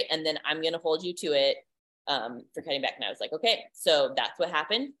to be great. And then I'm going to hold you to it for cutting back. And I was like, okay, so that's what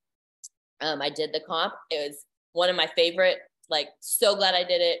happened. I did the comp. It was one of my favorite, like, so glad I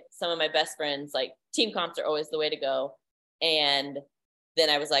did it. Some of my best friends, like, team comps are always the way to go. And then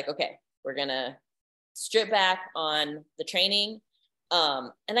I was like, okay, we're going to strip back on the training.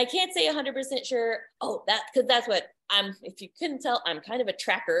 And I can't say 100% sure. Oh, because that's what if you couldn't tell, I'm kind of a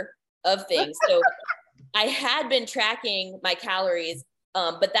tracker of things. So I had been tracking my calories,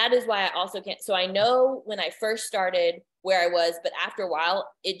 but that is why I also can't. So I know when I first started where I was, but after a while,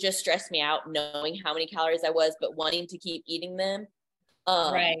 it just stressed me out knowing how many calories I was, but wanting to keep eating them.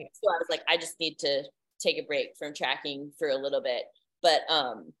 Right. So I was like, I just need to take a break from tracking for a little bit. But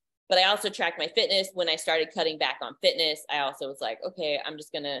I also tracked my fitness. When I started cutting back on fitness, I also was like, okay, I'm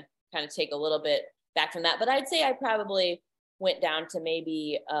just going to kind of take a little bit back from that. But I'd say I probably went down to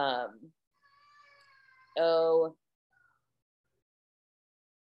maybe,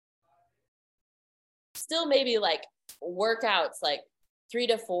 still maybe like workouts, like 3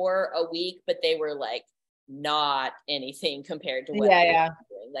 to 4 a week, but they were like not anything compared to what I was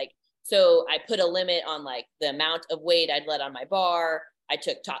doing. Like, so I put a limit on like the amount of weight I'd let on my bar. I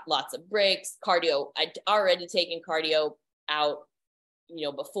took lots of breaks, cardio. I'd already taken cardio out, you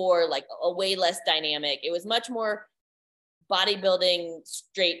know, before, like a way less dynamic. It was much more bodybuilding,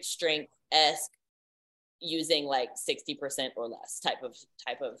 straight strength-esque, using like 60% or less type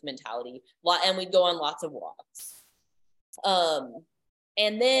of mentality. And we'd go on lots of walks.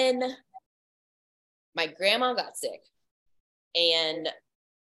 And then my grandma got sick, and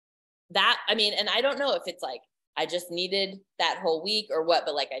that, I mean, and I don't know if it's like, I just needed that whole week or what,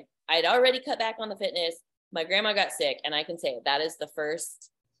 but like I'd already cut back on the fitness. My grandma got sick, and I can say that is the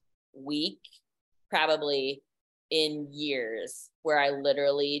first week probably in years where I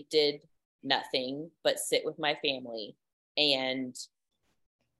literally did nothing but sit with my family and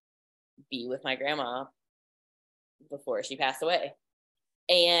be with my grandma before she passed away.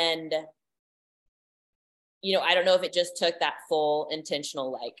 And, you know, I don't know if it just took that full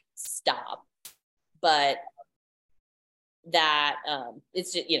intentional like stop, but that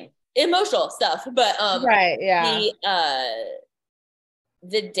it's just, you know, emotional stuff. But right, yeah.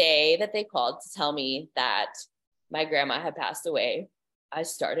 The day that they called to tell me that my grandma had passed away, I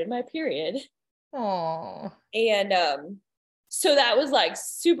started my period. Oh. And so that was like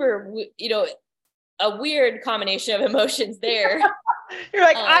super, you know, a weird combination of emotions there. You're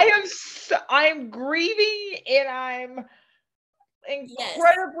like, I'm grieving and I'm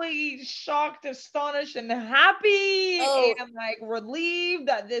incredibly shocked, astonished, and happy, and like relieved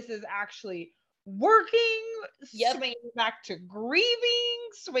that this is actually working. Swinging back to grieving,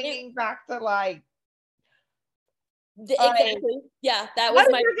 swinging back to like exactly. Yeah, that was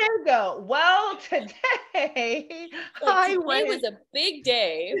my your day go. Well, today was a big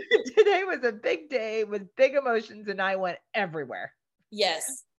day. Today was a big day with big emotions, and I went everywhere.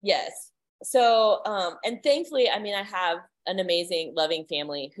 Yes. So, and thankfully, I mean, I have an amazing, loving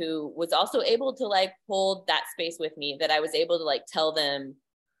family who was also able to like hold that space with me, that I was able to like tell them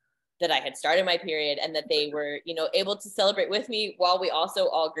that I had started my period and that they were, you know, able to celebrate with me while we also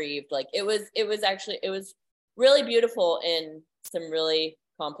all grieved. Like it was really beautiful in some really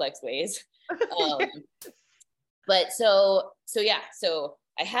complex ways. But so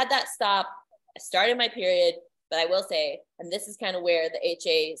I had that stop. I started my period, but I will say, and this is kind of where the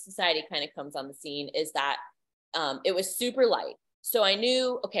HA Society kind of comes on the scene, is that it was super light. So I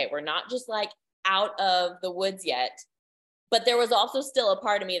knew, okay, we're not just like out of the woods yet, but there was also still a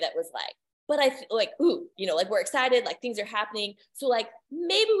part of me that was like, but I feel like, ooh, you know, like we're excited, like things are happening. So like,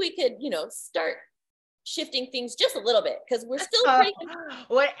 maybe we could, you know, start shifting things just a little bit, because we're still pretty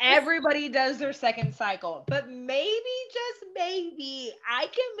when everybody does their second cycle, but maybe, just maybe, I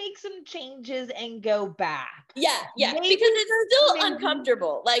can make some changes and go back. Yeah, maybe, because it's still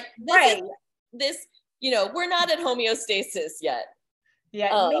uncomfortable. Like this, you know, we're not at homeostasis yet.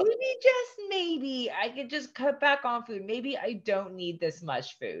 Yeah, maybe, just maybe, I could just cut back on food. Maybe I don't need this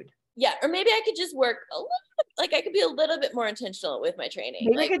much food. Yeah, or maybe I could just work a little bit, like I could be a little bit more intentional with my training.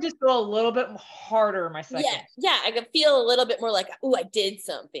 Maybe I could just go a little bit harder in my cycle. Yeah, I could feel a little bit more like, oh, I did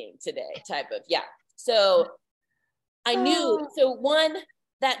something today type of, So I knew, so one,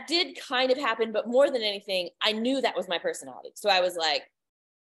 that did kind of happen, but more than anything, I knew that was my personality. So I was like,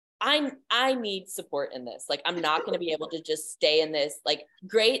 I need support in this. Like, I'm not going to be able to just stay in this. Like,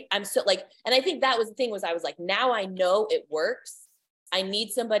 great. I'm so like, and I think that was the thing, was I was like, now I know it works. I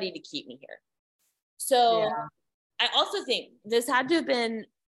need somebody to keep me here. So I also think this had to have been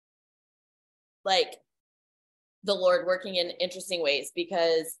like the Lord working in interesting ways,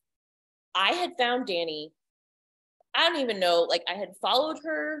 because I had found Danny. I don't even know, like I had followed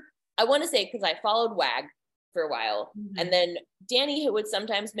her. I want to say, because I followed WAG for a while. Mm-hmm. And then Danny would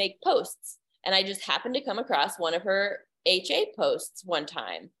sometimes make posts. And I just happened to come across one of her HA posts one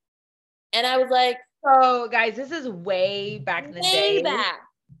time. And I was like, so guys, this is way back in the day. Back.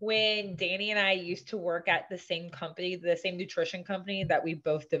 When Danny and I used to work at the same company, the same nutrition company that we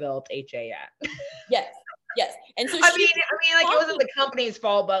both developed HA at. Yes. And so I mean, like it wasn't the company's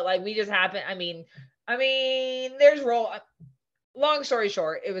fault, but like we just happened. I mean, there's long story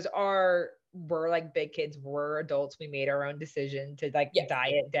short, it was we're like big kids, we're adults. We made our own decision to like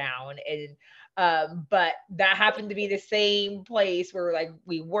diet down, and but that happened to be the same place where like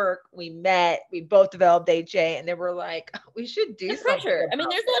we met, we both developed HA, and they were like, we should do some pressure. I mean,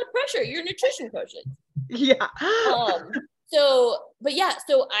 there's a lot of pressure. You're nutrition coaches. Yeah. So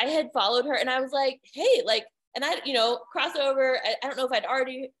I had followed her, and I was like, hey, like, and I, crossover. I don't know if I'd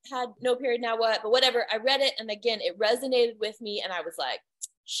already had no period, now what, but whatever. I read it, and again, it resonated with me, and I was like,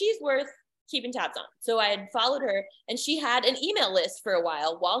 she's worth keeping tabs on. So I had followed her, and she had an email list for a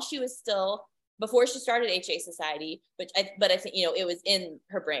while she was still, before she started HA Society, but I think, it was in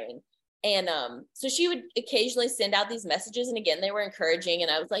her brain. And so she would occasionally send out these messages, and again, they were encouraging, and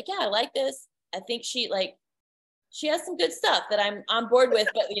I was like, yeah, I like this. I think she has some good stuff that I'm on board with,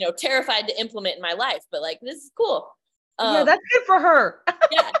 but terrified to implement in my life. But like, this is cool. Yeah, that's good for her.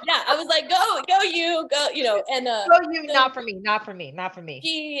 yeah. I was like, go you, and go you, not for me.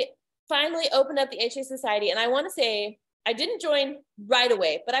 She finally opened up the HA Society, and I want to say I didn't join right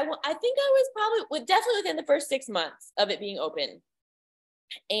away, but I think I was probably definitely within the first 6 months of it being open.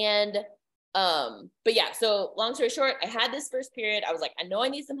 And but yeah, so long story short, I had this first period. I was like, I know I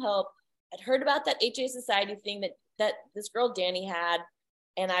need some help. I'd heard about that HA Society thing that this girl Danny had,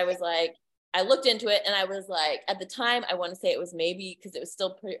 and I was like, I looked into it, and I was like, at the time, I want to say it was maybe, because it was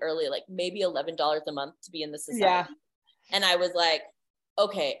still pretty early, like maybe $11 a month to be in the society. Yeah. And I was like,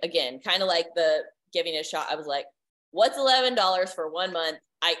 okay, again, kind of like the giving it a shot. I was like, what's $11 for 1 month?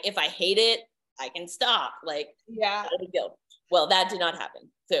 If I hate it, I can stop. Like, Yeah. no big deal. Well, that did not happen.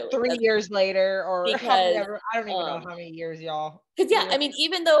 So 3 years later, or how many because, ever, I don't even know how many years, y'all. because yeah, I mean,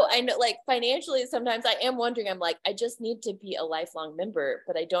 even though I know, like, financially, sometimes I am wondering, I'm like, I just need to be a lifelong member,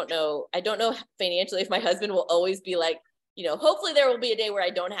 but I don't know financially if my husband will always be like, you know, hopefully there will be a day where I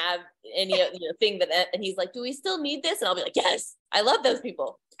don't have any, you know, thing that, and he's like, do we still need this? And I'll be like, yes, I love those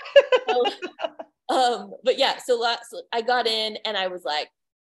people. But yeah, so I got in and I was like,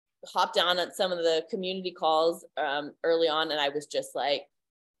 hopped on some of the community calls early on, and I was just like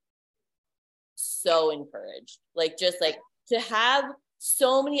so encouraged, like just like to have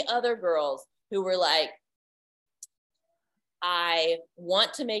so many other girls who were like, I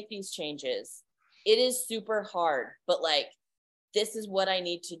want to make these changes. It is super hard, but like this is what I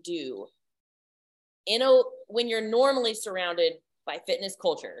need to do. You know, when you're normally surrounded by fitness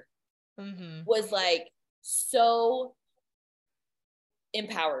culture, was like so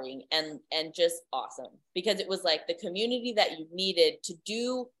empowering and just awesome, because it was like the community that you needed to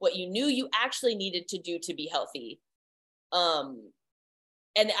do what you knew you actually needed to do to be healthy. And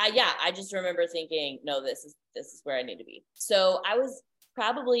I just remember thinking, no, this is where I need to be. So I was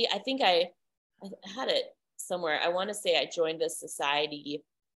probably, I think I had it somewhere. I want to say I joined the society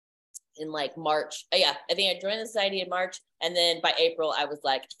in like March. I think I joined the society in March, and then by April I was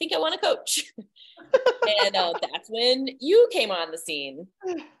like, I think I want to coach. And that's when you came on the scene.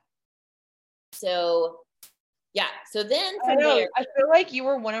 So yeah, so then from there, I feel like you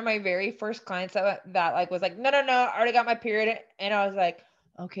were one of my very first clients that like was like, no, I already got my period, and I was like,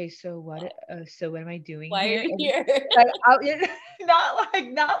 okay, so what am I doing why here? are you here? Like,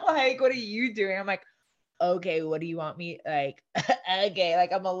 not like what are you doing? I'm like, okay, what do you want me, like, okay,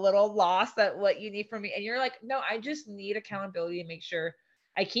 like I'm a little lost at what you need from me. And you're like, no, I just need accountability to make sure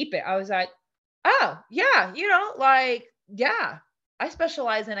I keep it. I was like, oh yeah, like, yeah, I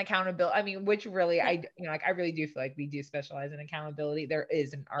specialize in accountability. I mean, which really, I really do feel like we do specialize in accountability. There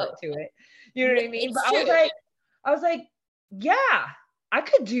is an art to it. You know what I mean? But true. I was like, yeah, I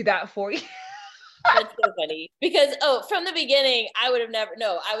could do that for you. That's so funny, because from the beginning I would have never.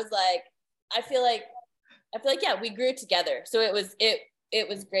 No, I was like, I feel like yeah, we grew together, so it was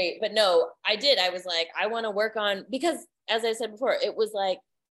great. But no, I was like, I want to work on, because as I said before, it was like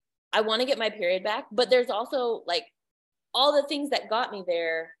I want to get my period back, but there's also like all the things that got me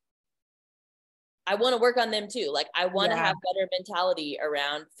there, I want to work on them too. Like I want to have better mentality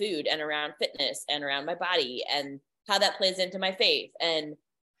around food and around fitness and around my body and how that plays into my faith and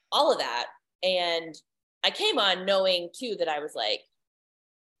all of that. And I came on knowing too that I was like,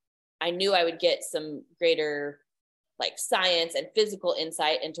 I knew I would get some greater like science and physical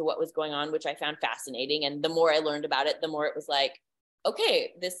insight into what was going on, which I found fascinating. And the more I learned about it, the more it was like,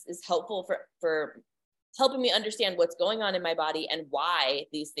 okay, this is helpful for helping me understand what's going on in my body and why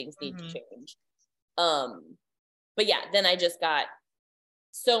these things need to change. But yeah, then I just got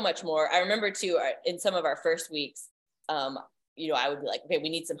so much more. I remember too, in some of our first weeks, I would be like, okay, we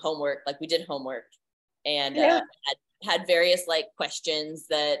need some homework. Like we did homework, and had various like questions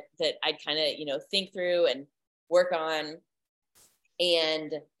that I'd kind of, think through and work on.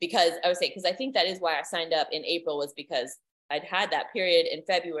 And because I think that is why I signed up in April, was because I'd had that period in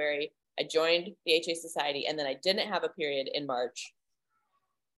February. I joined the HA Society, and then I didn't have a period in March.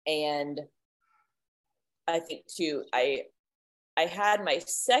 And I think too, I had my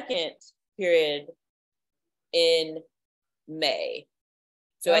second period in May.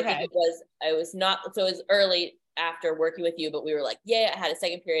 So I think it was early after working with you, but we were like, yeah, I had a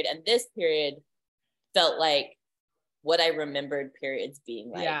second period, and this period felt like what I remembered periods being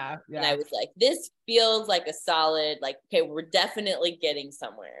like. Yeah. And I was like, this feels like a solid, like, okay, we're definitely getting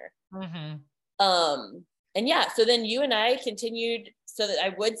somewhere. And yeah, so then you and I continued so that I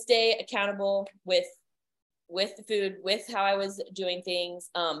would stay accountable with the food, with how I was doing things.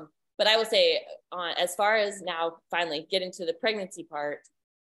 But I will say, as far as now finally getting to the pregnancy part,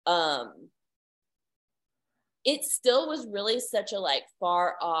 it still was really such a like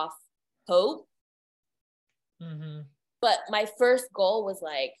far off hope. But my first goal was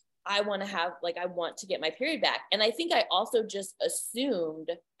like, I want to get my period back. And I think I also just assumed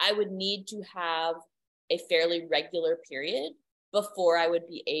I would need to have a fairly regular period before I would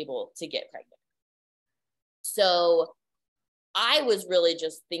be able to get pregnant. So I was really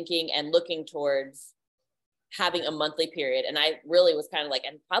just thinking and looking towards having a monthly period. And I really was kind of like,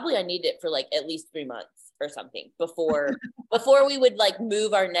 and probably I need it for like at least 3 months or something before we would like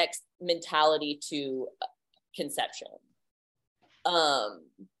move our next mentality to conception.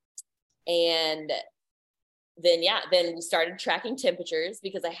 And then we started tracking temperatures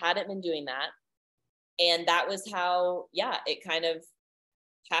because I hadn't been doing that. And that was how, it kind of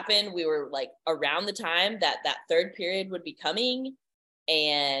happened. We were like around the time that third period would be coming,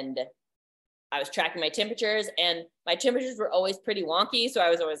 and I was tracking my temperatures, and my temperatures were always pretty wonky. So I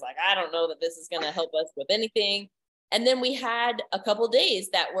was always like, I don't know that this is going to help us with anything. And then we had a couple days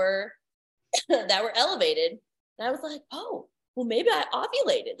that were elevated. And I was like, oh, well, maybe I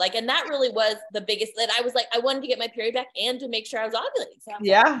ovulated. Like, and that really was the biggest, that I was like, I wanted to get my period back and to make sure I was ovulating. So I was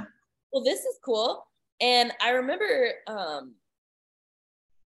like, well, this is cool. And I remember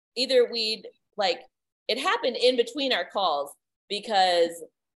either it happened in between our calls, because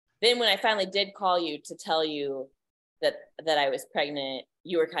then when I finally did call you to tell you that I was pregnant,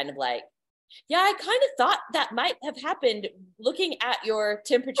 you were kind of like, yeah, I kind of thought that might have happened looking at your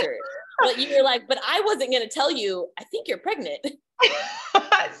temperature. But you were like, but I wasn't going to tell you, I think you're pregnant.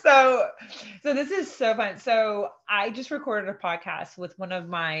 So this is so fun. So I just recorded a podcast with one of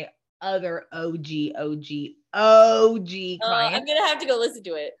my other OG clients. I'm going to have to go listen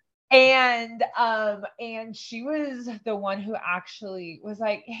to it. And she was the one who actually was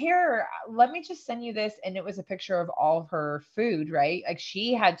like, here, let me just send you this. And it was a picture of all of her food, right? Like,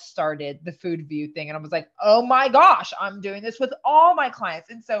 she had started the food view thing. And I was like, oh my gosh, I'm doing this with all my clients.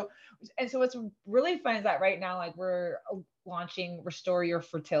 And so what's really fun is that right now, like, we're launching Restore Your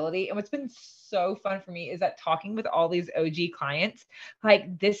Fertility. And what's been so fun for me is that talking with all these OG clients,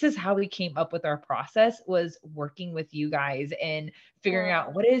 like, this is how we came up with our process, was working with you guys and figuring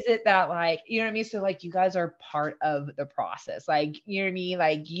out what is it that, like, you know what I mean? So like, you guys are part of the process. Like, you know what I mean?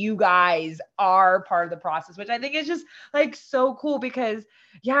 Like, you guys are part of the process, which I think is just like so cool, because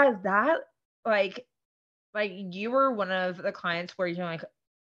that like you were one of the clients where you're like,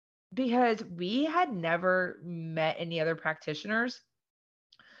 because we had never met any other practitioners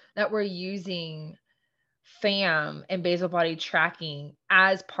that were using FAM and basal body tracking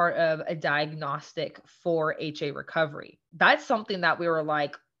as part of a diagnostic for HA recovery. That's something that we were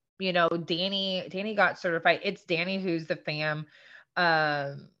like, Danny got certified. It's Danny who's the FAM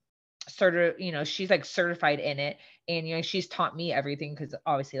she's like certified in it, and she's taught me everything, because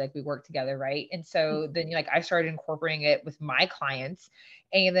obviously, like, we work together, right? And so then like, I started incorporating it with my clients,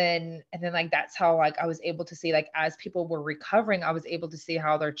 and then like, that's how, like, I was able to see, like, as people were recovering, I was able to see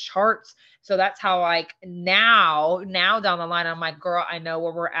how their charts. So that's how, like, now down the line, I'm like, girl, I know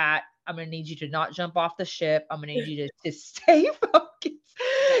where we're at. I'm gonna need you to not jump off the ship. I'm gonna need you to stay focused.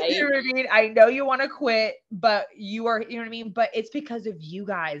 Right. You know what I mean? I know you want to quit, but you are, you know what I mean? But it's because of you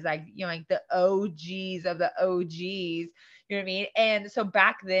guys, like, like the OGs of the OGs, you know what I mean? And so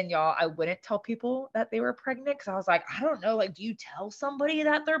back then, y'all, I wouldn't tell people that they were pregnant, because I was like, I don't know, like, do you tell somebody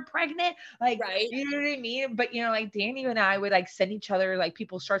that they're pregnant? Like, right. You know what I mean? But, like, Danny and I would, like, send each other, like,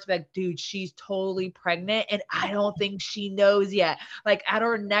 people start to be like, dude, she's totally pregnant, and I don't think she knows yet. Like, at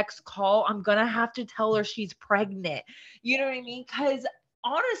our next call, I'm gonna have to tell her she's pregnant. You know what I mean? Because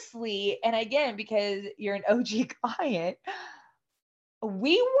honestly, and again, because you're an OG client,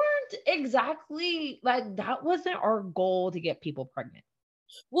 we weren't exactly like, that wasn't our goal to get people pregnant.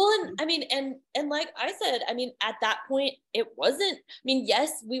 Well, and I mean, and like I said, I mean, at that point, it wasn't, I mean,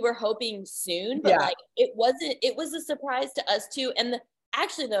 yes, we were hoping soon, but like, it was a surprise to us too. And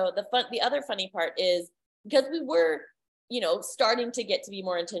actually though, the other funny part is, because we were, starting to get to be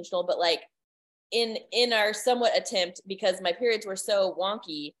more intentional, but like, in our somewhat attempt, because my periods were so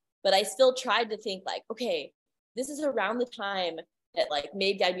wonky, but I still tried to think like, okay, this is around the time that like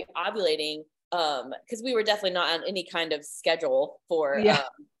maybe I'd be ovulating, because we were definitely not on any kind of schedule for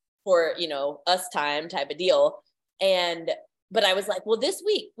us time type of deal. But I was like, well, this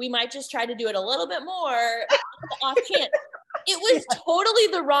week we might just try to do it a little bit more off chance. It was totally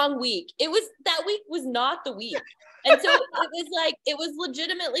the wrong week. That week was not the week. And so it was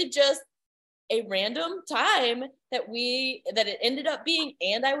legitimately just a random time that it ended up being,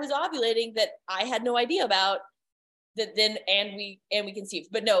 and I was ovulating, that I had no idea about, that then, and we conceived.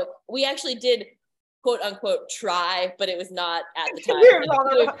 But no, we actually did, quote unquote, try, but it was not at the time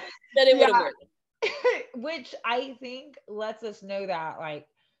that it would have worked. Which I think lets us know that, like,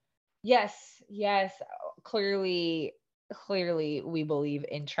 yes, clearly we believe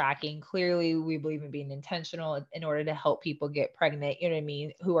in tracking. Clearly we believe in being intentional in order to help people get pregnant, you know what I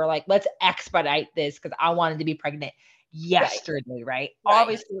mean? Who are like, let's expedite this because I wanted to be pregnant yesterday, right?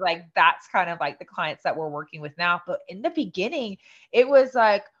 Obviously, like, that's kind of like the clients that we're working with now. But in the beginning, it was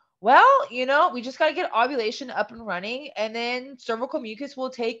like, well, we just got to get ovulation up and running, and then cervical mucus will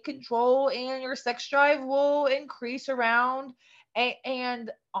take control and your sex drive will increase around.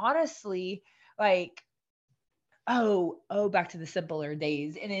 And honestly, like, back to the simpler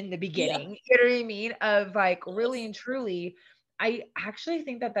days and in the Yeah. beginning, you know what I mean? Of like really and truly, I actually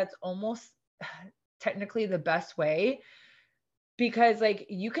think that that's almost technically the best way because like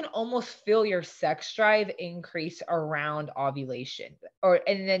you can almost feel your sex drive increase around ovulation. Or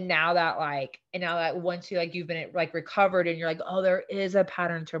and then now that like and now that once you like you've been like recovered and you're like, oh, there is a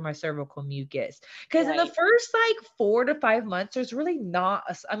pattern to my cervical mucus. Because in the Right. first like 4 to 5 months, there's really not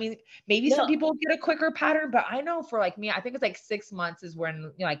I mean, maybe some No, people get a quicker pattern, but I know for like me, I think it's like 6 months is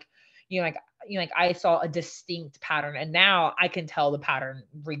when like I saw a distinct pattern and now I can tell the pattern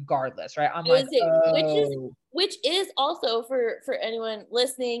regardless, right? I'm I like, would say, oh which is also for anyone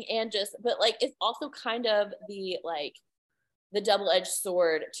listening and just, but like it's also kind of the like the double-edged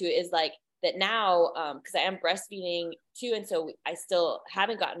sword to is like that now, because I am breastfeeding too, and so I still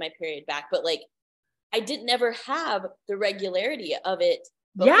haven't gotten my period back, but like I didn't never have the regularity of it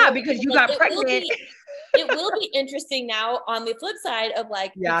yeah, before. because So, you like got pregnant. it will be interesting now on the flip side of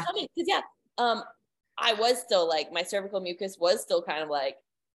like Yeah. becoming, because yeah, I was still like my cervical mucus was still kind of like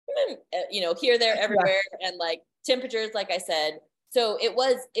here, there, Yeah. everywhere, and like temperatures, like I said. So it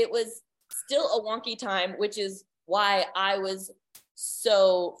was still a wonky time, which is why I was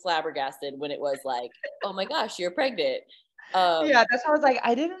so flabbergasted when it was like, oh my gosh, you're pregnant. Yeah, that's why I was like,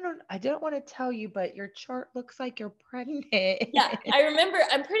 I didn't want to tell you, but your chart looks like you're pregnant. Yeah, I remember.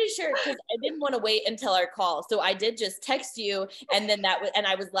 I'm pretty sure because I didn't want to wait until our call, so I did just text you, and then and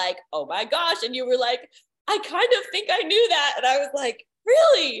I was like, "Oh my gosh!" And you were like, "I kind of think I knew that," and I was like,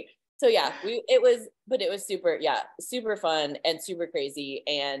 "Really?" So yeah, but it was super, yeah, super fun and super crazy,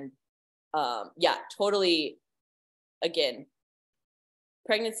 and yeah, totally. Again,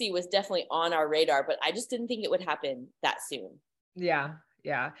 pregnancy was definitely on our radar, but I just didn't think it would happen that soon. Yeah,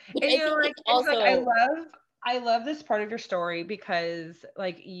 yeah. Which And I you know, think like it's it's like also I love this part of your story because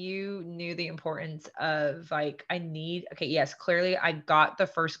like you knew the importance of like I need okay, yes, clearly I got the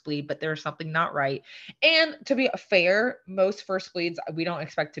first bleed, but there's something not right. And to be fair, most first bleeds we don't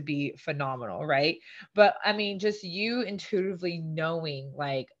expect to be phenomenal, right? But I mean, just you intuitively knowing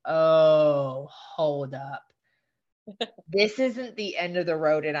like, oh, hold up. This isn't the end of the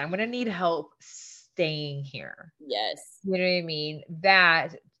road and I'm going to need help staying here. yes, You know what I mean?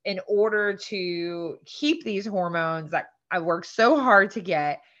 That in order to keep these hormones that I worked so hard to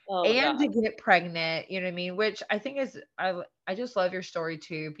get oh my and god, to get pregnant, you know what I mean? Which I think is I just love your story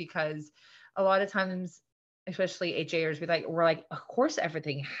too because a lot of times especially HAers we're like of course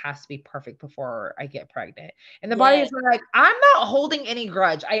everything has to be perfect before I get pregnant. And the body yes, is like I'm not holding any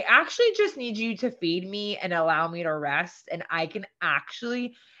grudge. I actually just need you to feed me and allow me to rest and I can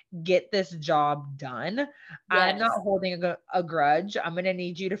actually get this job done. I'm not yes. holding a grudge. I'm going to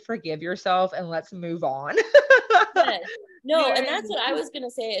need you to forgive yourself and let's move on. Yes. You know No, what and I that's what I mean? was gonna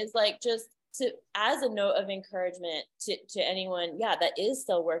say is like just to as a note of encouragement to anyone, yeah, that is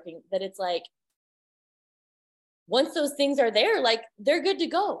still working, that it's like once those things are there, like they're good to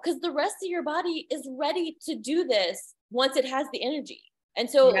go because the rest of your body is ready to do this once it has the energy. And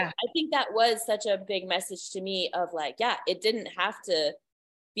so Yeah. I think that was such a big message to me of like, yeah, it didn't have to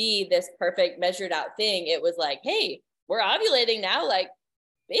be this perfect measured out thing. It was like, hey, we're ovulating now. Like,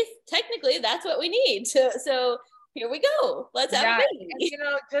 technically, that's what we need. So here we go. Let's have a Yeah. And baby. you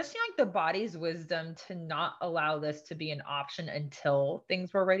know, just like the body's wisdom to not allow this to be an option until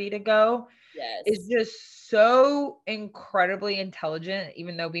things were ready to go is Yes. just so incredibly intelligent,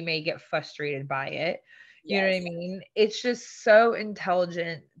 even though we may get frustrated by it. You know what I Yes. mean? It's just so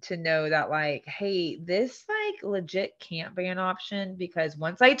intelligent to know that, like, hey, this like legit can't be an option because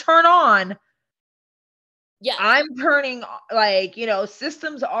once I turn on, Yeah, I'm turning like,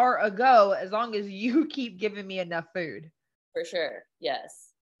 systems are a go as long as you keep giving me enough food. for sure. Yes.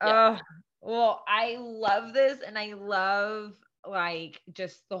 Yeah. Oh, well, I love this and I love like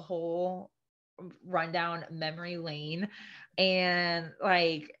just the whole rundown memory lane and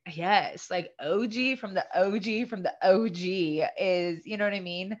like yes, like OG from the OG from the OG is, you know what I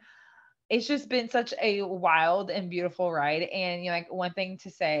mean? It's just been such a wild and beautiful ride and like one thing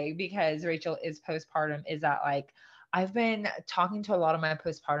to say because Rachel is postpartum is that like I've been talking to a lot of my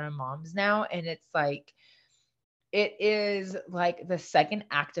postpartum moms now and it's like it is like the second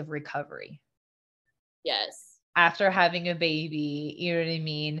act of recovery Yes. after having a baby, you know what I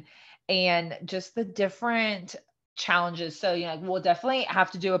mean? And just the different challenges. So, we'll definitely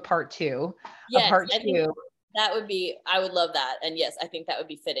have to do a part two. A Yes. part I think two. I would love that. And yes, I think that would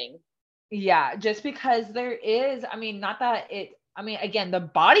be fitting. Yeah, just because there is, I mean, not that it, I mean, again, the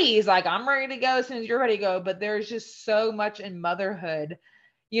body is like, I'm ready to go as soon as you're ready to go, but there's just so much in motherhood,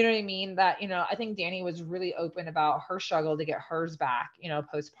 You know what I mean? That, I think Danny was really open about her struggle to get hers back,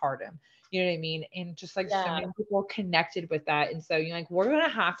 postpartum. You know what I mean? And just like so Yeah. many people connected with that. And so you're like, we're going to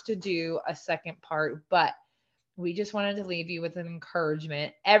have to do a second part, but we just wanted to leave you with an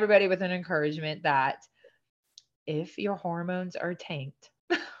encouragement, everybody with an encouragement that if your hormones are tanked,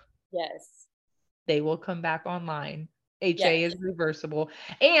 Yes. they will come back online. HA Yes. is reversible.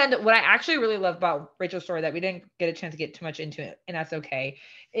 And what I actually really love about Rachel's story that we didn't get a chance to get too much into it, and that's okay,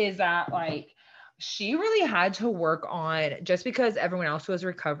 is that like she really had to work on, just because everyone else was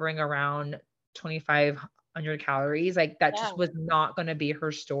recovering around 2,500 calories, like that Yeah. just was not going to be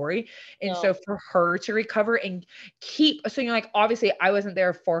her story. And No. so for her to recover and keep, so like, obviously I wasn't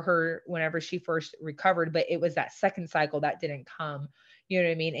there for her whenever she first recovered, but it was that second cycle that didn't come. You know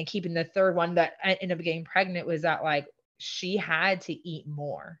what I mean? And keeping the third one that I ended up getting pregnant was that like she had to eat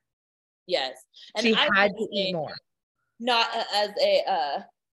more. Yes. And She I had would to eat say, more. not as a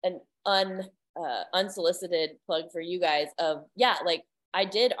an unsolicited plug for you guys of, yeah, like I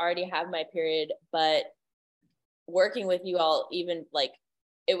did already have my period, but working with you all, even like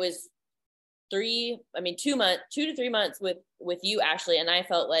it was 2 to 3 months with you, Ashley, and I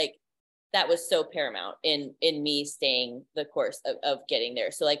felt like that was so paramount in me staying the course of getting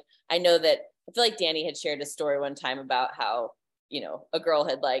there. So like I know that I feel like Danny had shared a story one time about how, a girl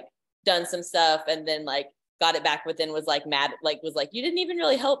had like done some stuff and then like got it back, but then was like mad, like was like, you didn't even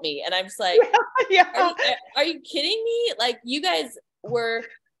really help me. And I'm just like, Yeah. are you kidding me? Like you guys were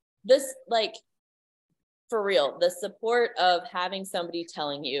this, like, for real, the support of having somebody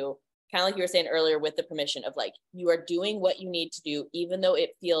telling you, kind of like you were saying earlier, with the permission of like, you are doing what you need to do, even though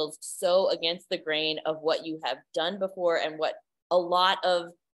it feels so against the grain of what you have done before and what a lot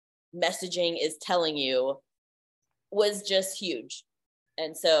of messaging is telling you, was just huge.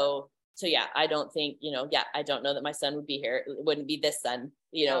 And so yeah, I don't think, I don't know that my son would be here. It wouldn't be this son,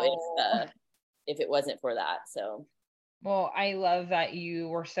 if it wasn't for that. So. Well, I love that you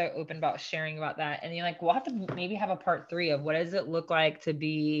were so open about sharing about that. And you're like, we'll have to maybe have a part 3 of what does it look like to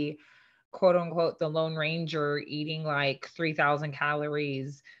be quote unquote the Lone Ranger eating like 3,000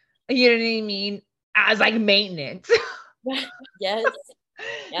 calories. You know what I mean? As like maintenance. Yes.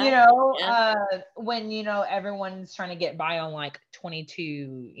 Yeah. When, everyone's trying to get by on like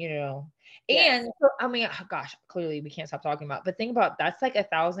 22, Yes. and so, I mean, gosh, clearly we can't stop talking about, but think about that's like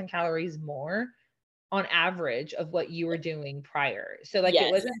 1,000 calories more on average of what you were doing prior. So like, Yes.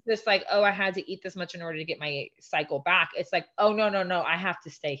 It wasn't just like, oh, I had to eat this much in order to get my cycle back. It's like, oh, no, I have to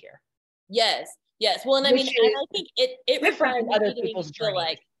stay here. Yes. Well, and I mean, and I think it requires other people's feel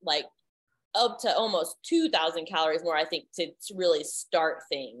like up to almost 2,000 calories more, I think, to really start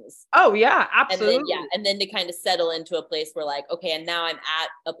things. Oh yeah, absolutely. And then to kind of settle into a place where like, okay, and now I'm at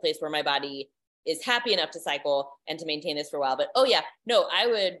a place where my body is happy enough to cycle and to maintain this for a while. But I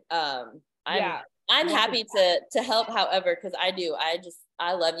would, I'm happy to help however, because I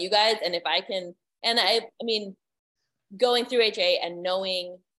love you guys. And if I can, and I mean, going through HA and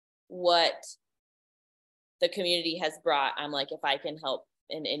knowing what the community has brought, I'm like, if I can help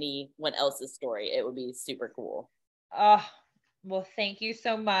in anyone else's story, it would be super cool. Well, thank you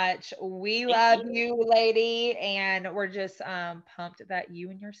so much. We love you, lady. And we're just pumped that you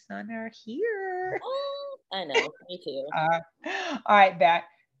and your son are here. Oh, I know. Me too. All right, back.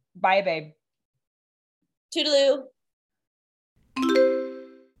 Bye, babe. Toodaloo.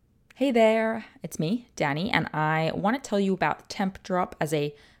 Hey there, it's me, Danny, and I want to tell you about Tempdrop as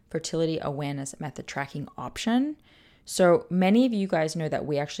a fertility awareness method tracking option. So many of you guys know that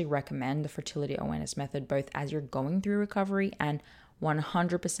we actually recommend the fertility awareness method both as you're going through recovery and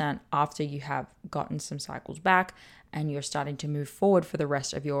 100% after you have gotten some cycles back and you're starting to move forward for the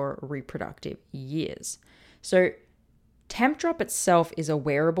rest of your reproductive years. So Tempdrop itself is a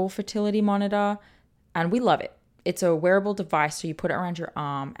wearable fertility monitor and we love it. It's a wearable device, so you put it around your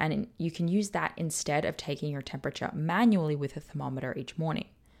arm and you can use that instead of taking your temperature manually with a thermometer each morning.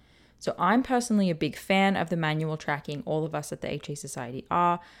 So I'm personally a big fan of the manual tracking. All of us at the HA Society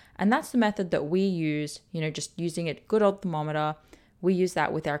are. And that's the method that we use, just using a good old thermometer. We use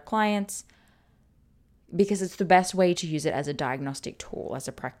that with our clients because it's the best way to use it as a diagnostic tool, as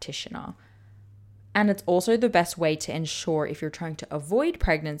a practitioner. And it's also the best way to ensure if you're trying to avoid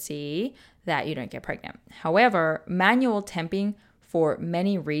pregnancy that you don't get pregnant. However, manual temping for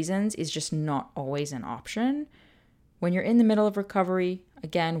many reasons is just not always an option. When you're in the middle of recovery,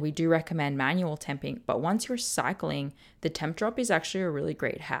 again, we do recommend manual temping, but once you're cycling, the Tempdrop is actually a really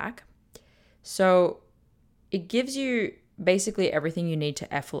great hack. So it gives you basically everything you need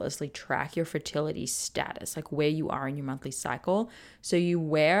to effortlessly track your fertility status, like where you are in your monthly cycle. So you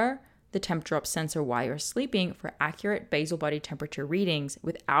wear the Temp Drop sensor while you're sleeping for accurate basal body temperature readings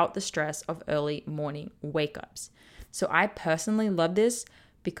without the stress of early morning wake-ups. So I personally love this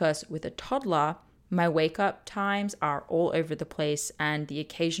because with a toddler, my wake-up times are all over the place, and the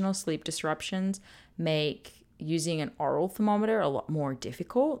occasional sleep disruptions make using an oral thermometer a lot more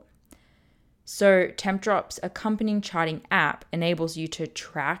difficult. So Temp Drop's accompanying charting app enables you to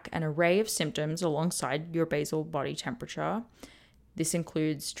track an array of symptoms alongside your basal body temperature. This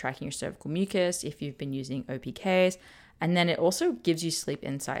includes tracking your cervical mucus if you've been using OPKs, and then it also gives you sleep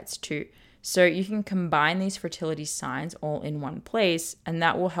insights too. So you can combine these fertility signs all in one place, and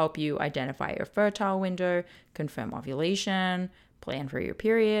that will help you identify your fertile window, confirm ovulation, plan for your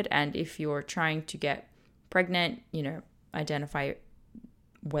period, and if you're trying to get pregnant, identify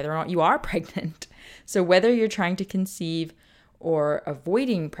whether or not you are pregnant. So whether you're trying to conceive or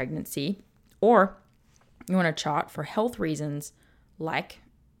avoiding pregnancy, or you want to chart for health reasons like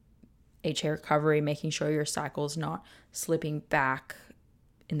HA recovery, making sure your cycle's not slipping back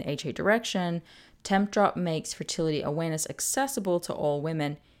in the HA direction, Temp Drop makes fertility awareness accessible to all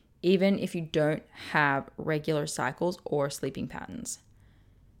women, even if you don't have regular cycles or sleeping patterns.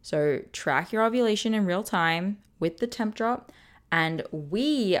 So track your ovulation in real time with the Temp Drop, and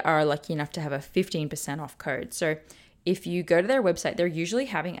we are lucky enough to have a 15% off code. So if you go to their website, they're usually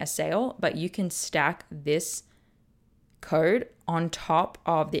having a sale, but you can stack this code on top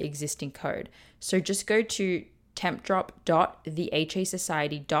of the existing code. So just go to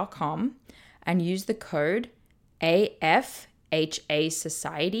tempdrop.thehasociety.com and use the code AFHA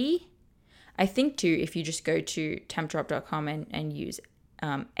Society. I think too, if you just go to tempdrop.com and use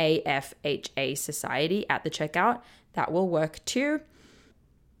AFHA Society at the checkout, that will work too.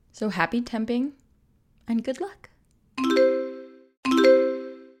 So happy temping and good luck.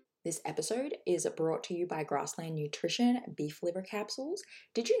 This episode is brought to you by Grassland Nutrition beef liver capsules.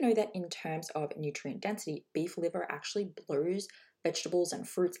 Did you know that in terms of nutrient density, beef liver actually blows vegetables and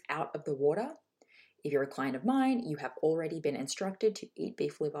fruits out of the water? If you're a client of mine, you have already been instructed to eat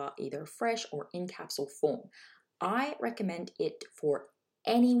beef liver either fresh or in capsule form. I recommend it for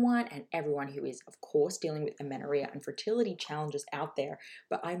anyone and everyone who is, of course, dealing with amenorrhea and fertility challenges out there,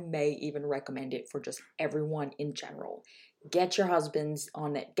 but I may even recommend it for just everyone in general. Get your husbands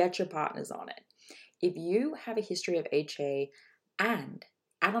on it, get your partners on it. If you have a history of HA and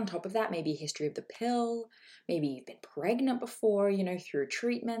add on top of that maybe a history of the pill, maybe you've been pregnant before, through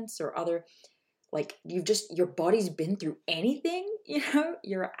treatments or other, your body's been through anything,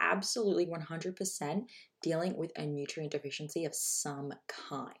 you're absolutely 100% dealing with a nutrient deficiency of some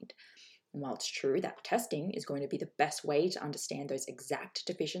kind. And while it's true that testing is going to be the best way to understand those exact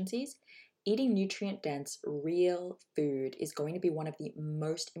deficiencies, eating nutrient-dense, real food is going to be one of the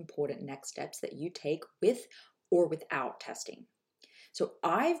most important next steps that you take with or without testing. So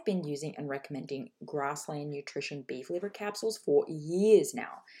I've been using and recommending Grassland Nutrition beef liver capsules for years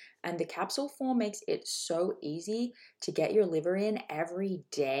now, and the capsule form makes it so easy to get your liver in every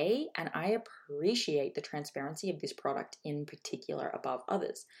day, and I appreciate the transparency of this product in particular above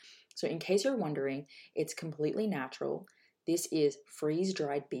others. So in case you're wondering, it's completely natural. This is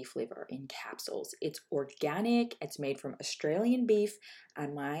freeze-dried beef liver in capsules. It's organic, it's made from Australian beef,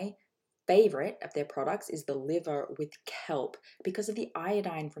 and my favorite of their products is the liver with kelp because of the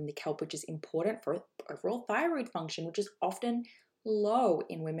iodine from the kelp, which is important for overall thyroid function, which is often low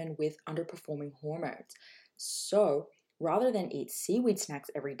in women with underperforming hormones. So rather than eat seaweed snacks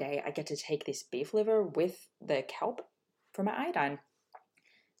every day, I get to take this beef liver with the kelp for my iodine.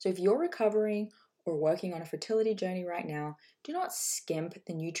 So if you're recovering or working on a fertility journey right now, do not skimp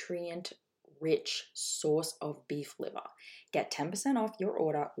the nutrient-rich source of beef liver. Get 10% off your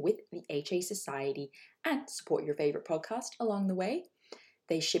order with the HA Society and support your favorite podcast along the way.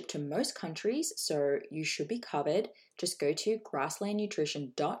 They ship to most countries, so you should be covered. Just go to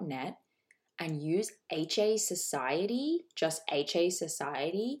grasslandnutrition.net and use HA Society, just HA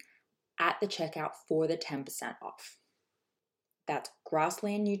Society, at the checkout for the 10% off. That's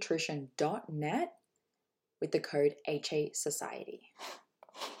grasslandnutrition.net with the code HA Society.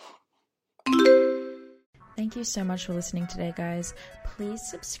 Thank you so much for listening today, guys. Please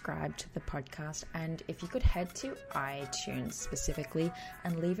subscribe to the podcast, and if you could head to iTunes specifically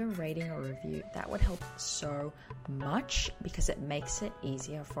and leave a rating or review, that would help so much because it makes it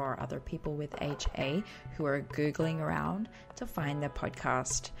easier for other people with HA who are Googling around to find the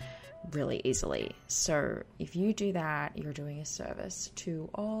podcast really easily. So if you do that, you're doing a service to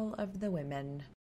all of the women